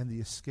strength and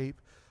the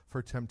escape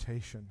for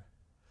temptation.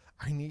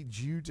 I need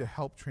you to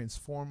help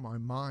transform my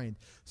mind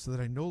so that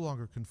I no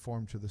longer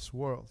conform to this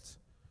world.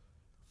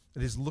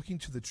 It is looking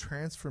to the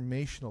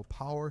transformational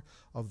power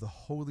of the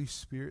Holy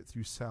Spirit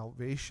through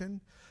salvation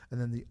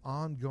and then the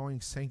ongoing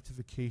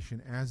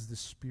sanctification as the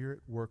Spirit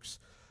works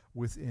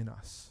within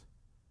us.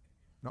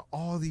 Now,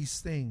 all these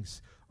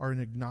things are an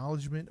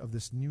acknowledgement of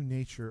this new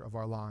nature of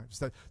our lives,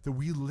 that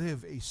we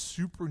live a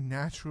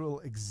supernatural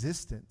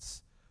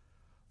existence.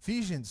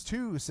 Ephesians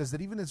 2 says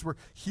that even as we're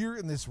here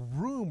in this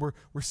room,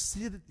 we're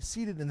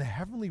seated in the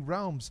heavenly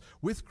realms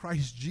with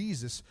Christ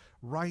Jesus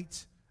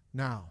right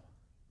now.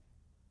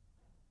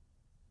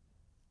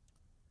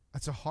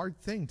 That's a hard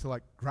thing to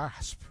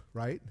grasp,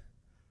 right?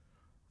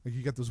 Like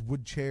you got those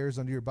wood chairs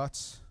under your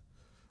butts.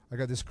 I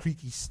got this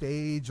creaky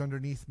stage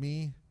underneath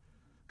me.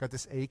 Got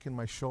this ache in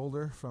my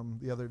shoulder from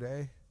the other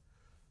day.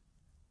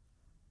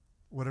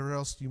 Whatever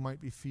else you might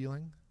be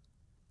feeling.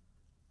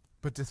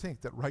 But to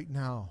think that right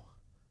now,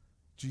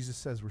 Jesus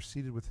says we're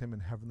seated with him in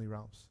heavenly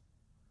realms.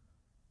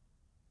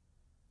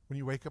 When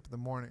you wake up in the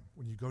morning,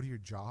 when you go to your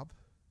job,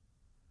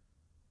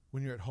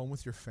 when you're at home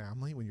with your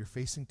family, when you're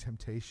facing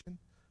temptation,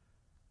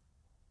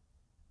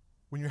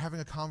 when you're having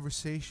a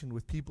conversation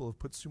with people who have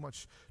put so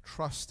much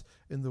trust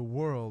in the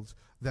world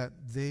that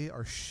they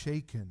are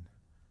shaken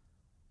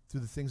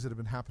through the things that have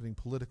been happening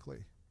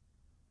politically.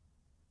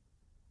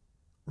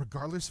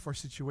 Regardless of our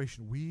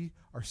situation, we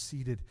are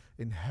seated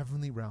in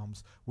heavenly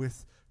realms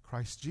with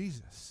Christ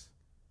Jesus.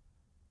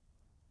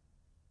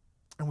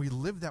 And we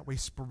live that way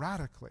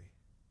sporadically.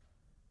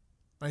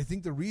 And I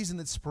think the reason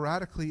it's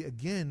sporadically,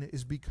 again,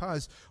 is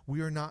because we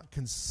are not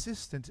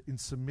consistent in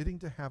submitting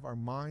to have our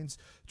minds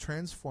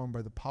transformed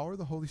by the power of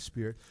the Holy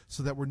Spirit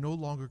so that we're no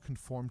longer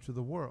conformed to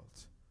the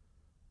world.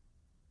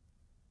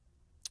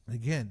 And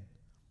again,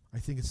 I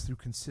think it's through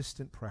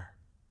consistent prayer.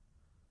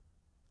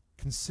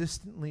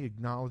 Consistently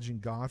acknowledging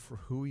God for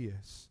who he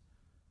is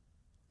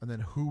and then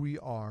who we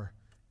are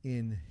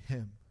in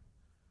him.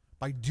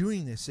 By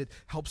doing this, it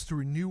helps to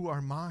renew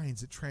our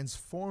minds. It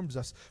transforms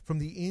us from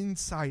the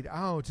inside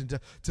out into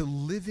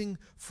living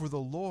for the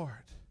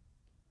Lord.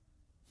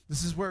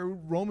 This is where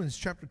Romans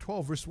chapter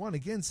 12, verse 1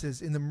 again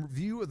says, in the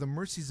view of the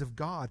mercies of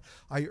God,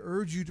 I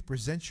urge you to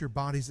present your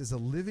bodies as a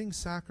living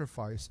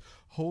sacrifice,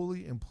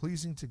 holy and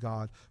pleasing to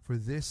God, for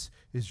this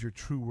is your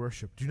true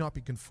worship. Do not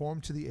be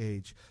conformed to the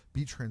age.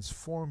 Be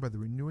transformed by the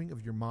renewing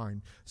of your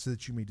mind, so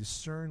that you may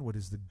discern what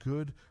is the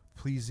good,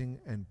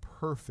 pleasing, and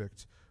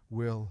perfect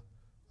will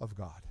of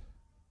God.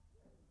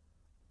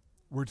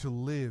 We're to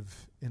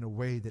live in a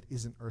way that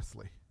isn't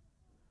earthly,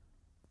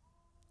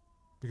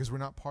 because we're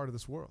not part of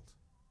this world.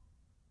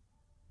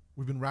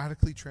 We've been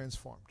radically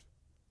transformed.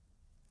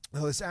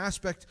 Now, this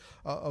aspect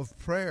of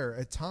prayer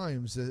at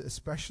times,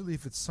 especially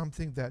if it's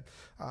something that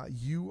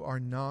you are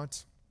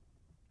not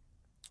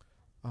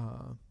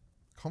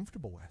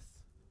comfortable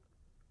with.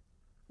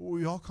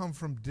 We all come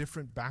from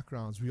different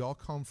backgrounds. We all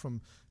come from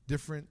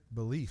different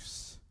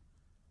beliefs.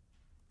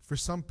 For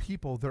some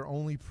people, their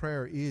only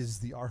prayer is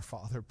the Our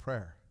Father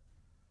prayer,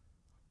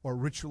 or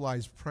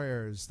ritualized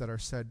prayers that are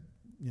said,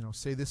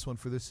 say this one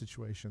for this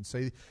situation.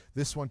 Say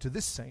this one to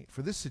this saint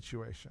for this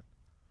situation.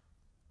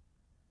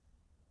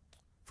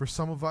 For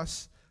some of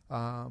us,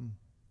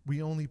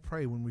 we only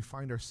pray when we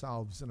find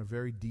ourselves in a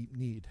very deep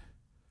need.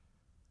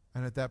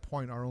 And at that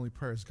point, our only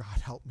prayer is,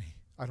 God, help me.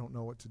 I don't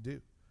know what to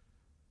do.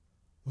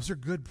 Those are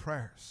good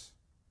prayers.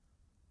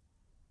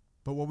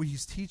 But what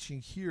he's teaching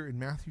here in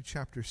Matthew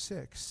chapter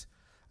 6,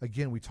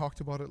 again, we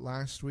talked about it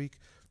last week,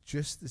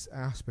 just this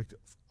aspect of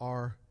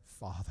our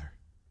Father,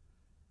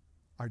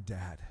 our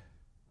Dad.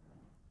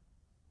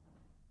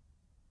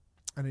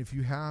 And if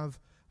you have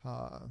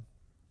a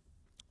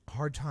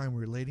hard time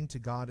relating to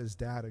God as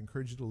Dad, I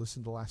encourage you to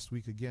listen to last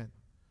week again.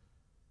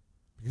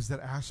 Because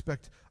that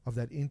aspect of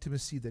that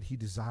intimacy that he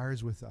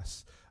desires with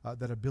us,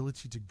 that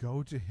ability to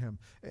go to him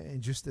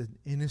in just an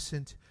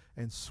innocent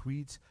and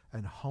sweet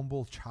and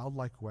humble,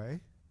 childlike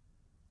way,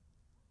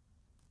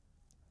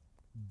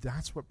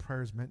 that's what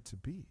prayer is meant to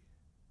be.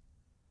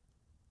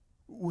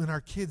 When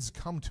our kids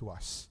come to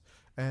us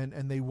and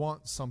they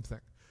want something,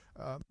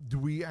 do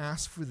we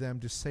ask for them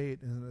to say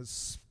it in a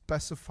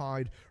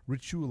specified,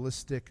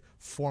 ritualistic,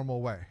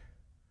 formal way?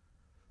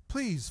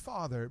 Please,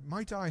 Father,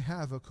 might I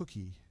have a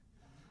cookie?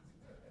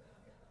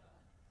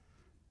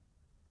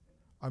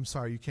 I'm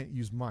sorry, you can't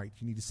use might.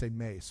 You need to say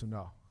may, so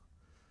no.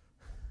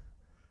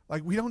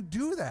 We don't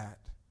do that.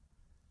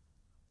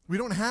 We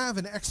don't have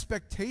an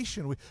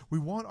expectation. We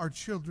want our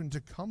children to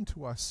come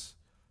to us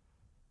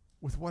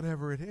with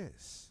whatever it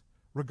is,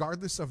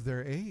 regardless of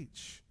their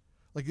age.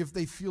 If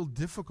they feel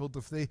difficult,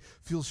 if they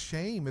feel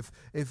shame,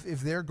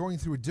 if they're going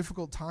through a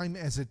difficult time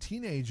as a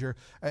teenager,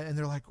 and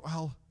they're like,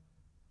 well,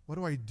 what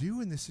do I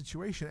do in this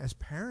situation? As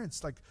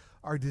parents,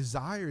 our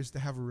desire is to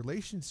have a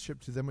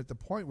relationship to them at the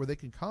point where they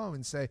can come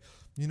and say,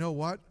 you know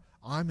what?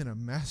 I'm in a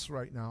mess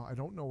right now. I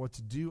don't know what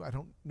to do. I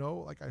don't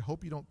know. I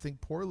hope you don't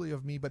think poorly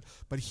of me, but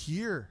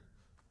here,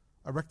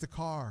 I wrecked the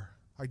car.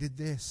 I did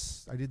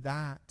this. I did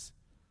that.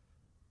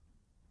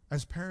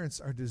 As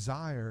parents, our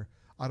desire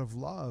out of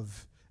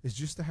love is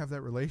just to have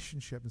that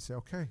relationship and say,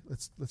 okay,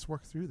 let's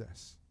work through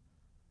this.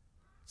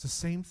 It's the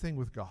same thing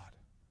with God.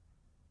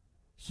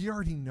 He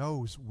already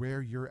knows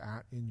where you're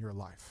at in your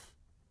life.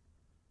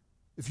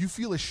 If you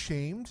feel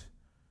ashamed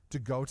to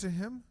go to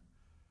him,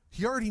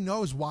 he already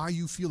knows why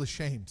you feel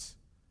ashamed.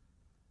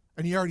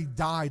 And he already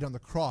died on the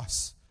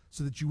cross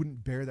so that you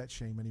wouldn't bear that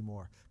shame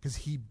anymore, because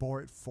he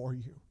bore it for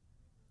you.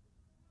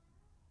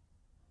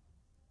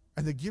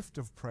 And the gift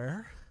of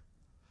prayer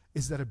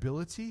is that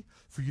ability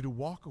for you to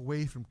walk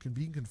away from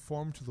being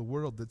conformed to the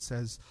world that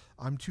says,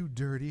 I'm too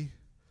dirty,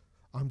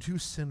 I'm too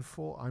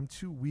sinful, I'm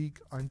too weak,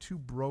 I'm too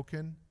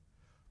broken,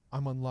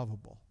 I'm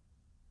unlovable.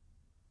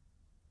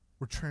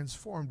 We're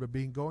transformed by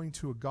going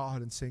to a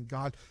God and saying,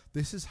 God,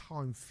 this is how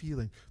I'm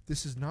feeling.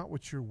 This is not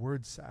what your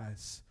word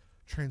says.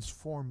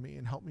 Transform me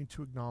and help me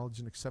to acknowledge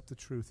and accept the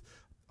truth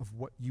of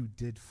what you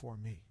did for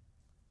me.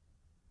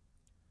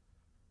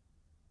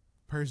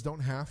 Prayers don't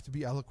have to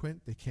be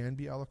eloquent. They can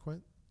be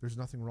eloquent. There's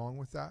nothing wrong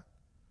with that.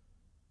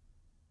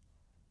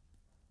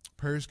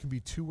 Prayers can be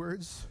 2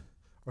 words,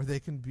 or they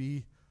can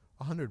be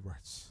 100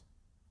 words.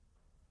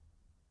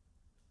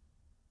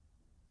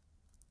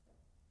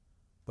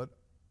 But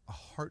a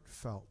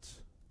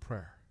heartfelt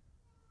prayer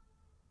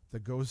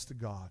that goes to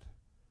God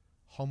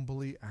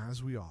humbly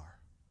as we are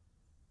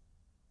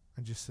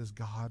and just says,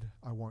 God,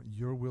 I want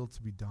your will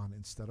to be done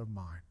instead of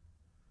mine,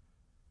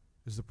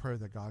 is the prayer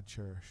that God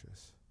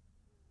cherishes,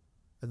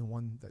 and the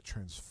one that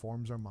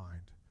transforms our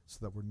mind so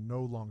that we're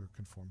no longer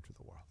conformed to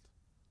the world.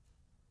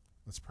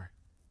 Let's pray.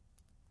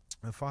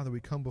 And Father, we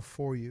come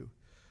before you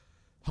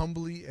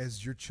humbly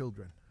as your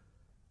children,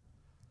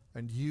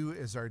 and you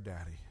as our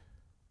daddy.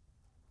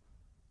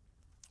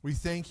 We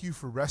thank you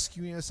for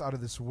rescuing us out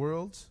of this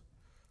world,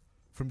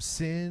 from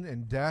sin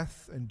and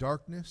death and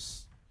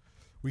darkness.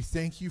 We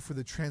thank you for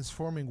the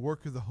transforming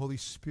work of the Holy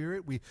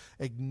Spirit. We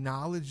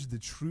acknowledge the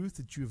truth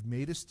that you have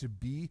made us to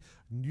be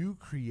new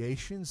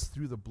creations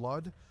through the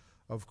blood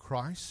of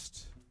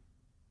Christ.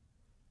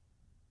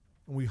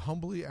 And we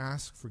humbly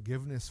ask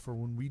forgiveness for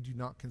when we do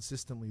not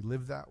consistently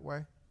live that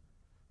way.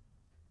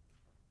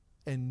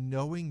 And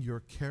knowing your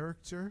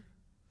character,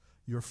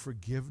 your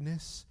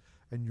forgiveness,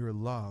 and your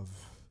love,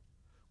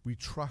 we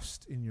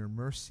trust in your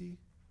mercy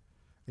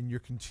and your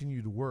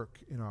continued work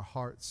in our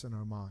hearts and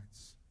our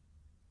minds.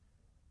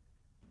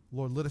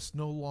 Lord, let us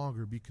no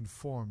longer be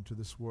conformed to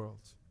this world,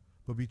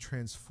 but be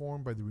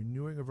transformed by the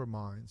renewing of our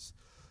minds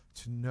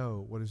to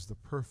know what is the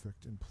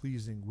perfect and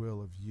pleasing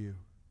will of you.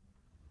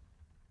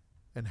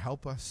 And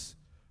help us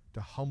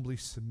to humbly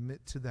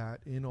submit to that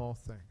in all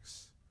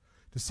things,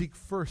 to seek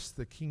first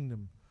the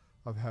kingdom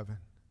of heaven,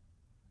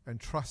 and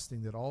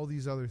trusting that all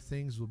these other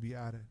things will be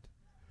added.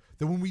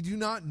 That when we do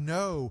not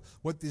know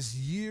what this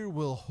year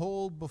will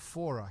hold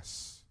before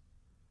us,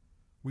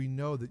 we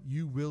know that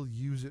you will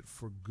use it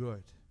for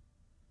good.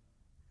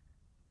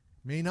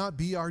 It may not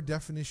be our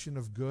definition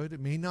of good. It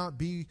may not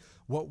be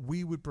what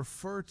we would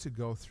prefer to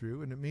go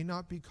through, and it may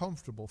not be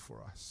comfortable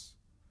for us.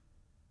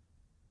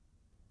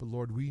 But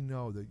Lord, we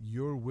know that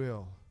your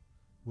will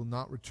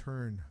not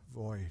return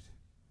void,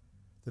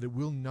 that it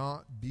will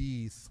not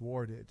be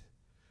thwarted,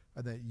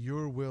 and that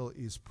your will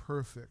is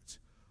perfect,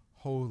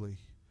 holy,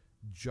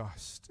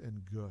 just,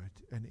 and good,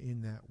 and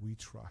in that we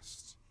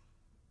trust.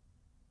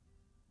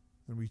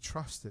 And we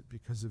trust it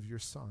because of your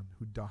Son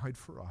who died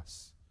for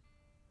us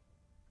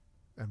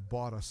and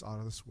bought us out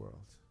of this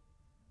world.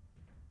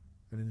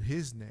 And in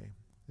his name,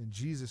 in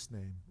Jesus'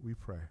 name, we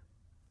pray.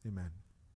 Amen.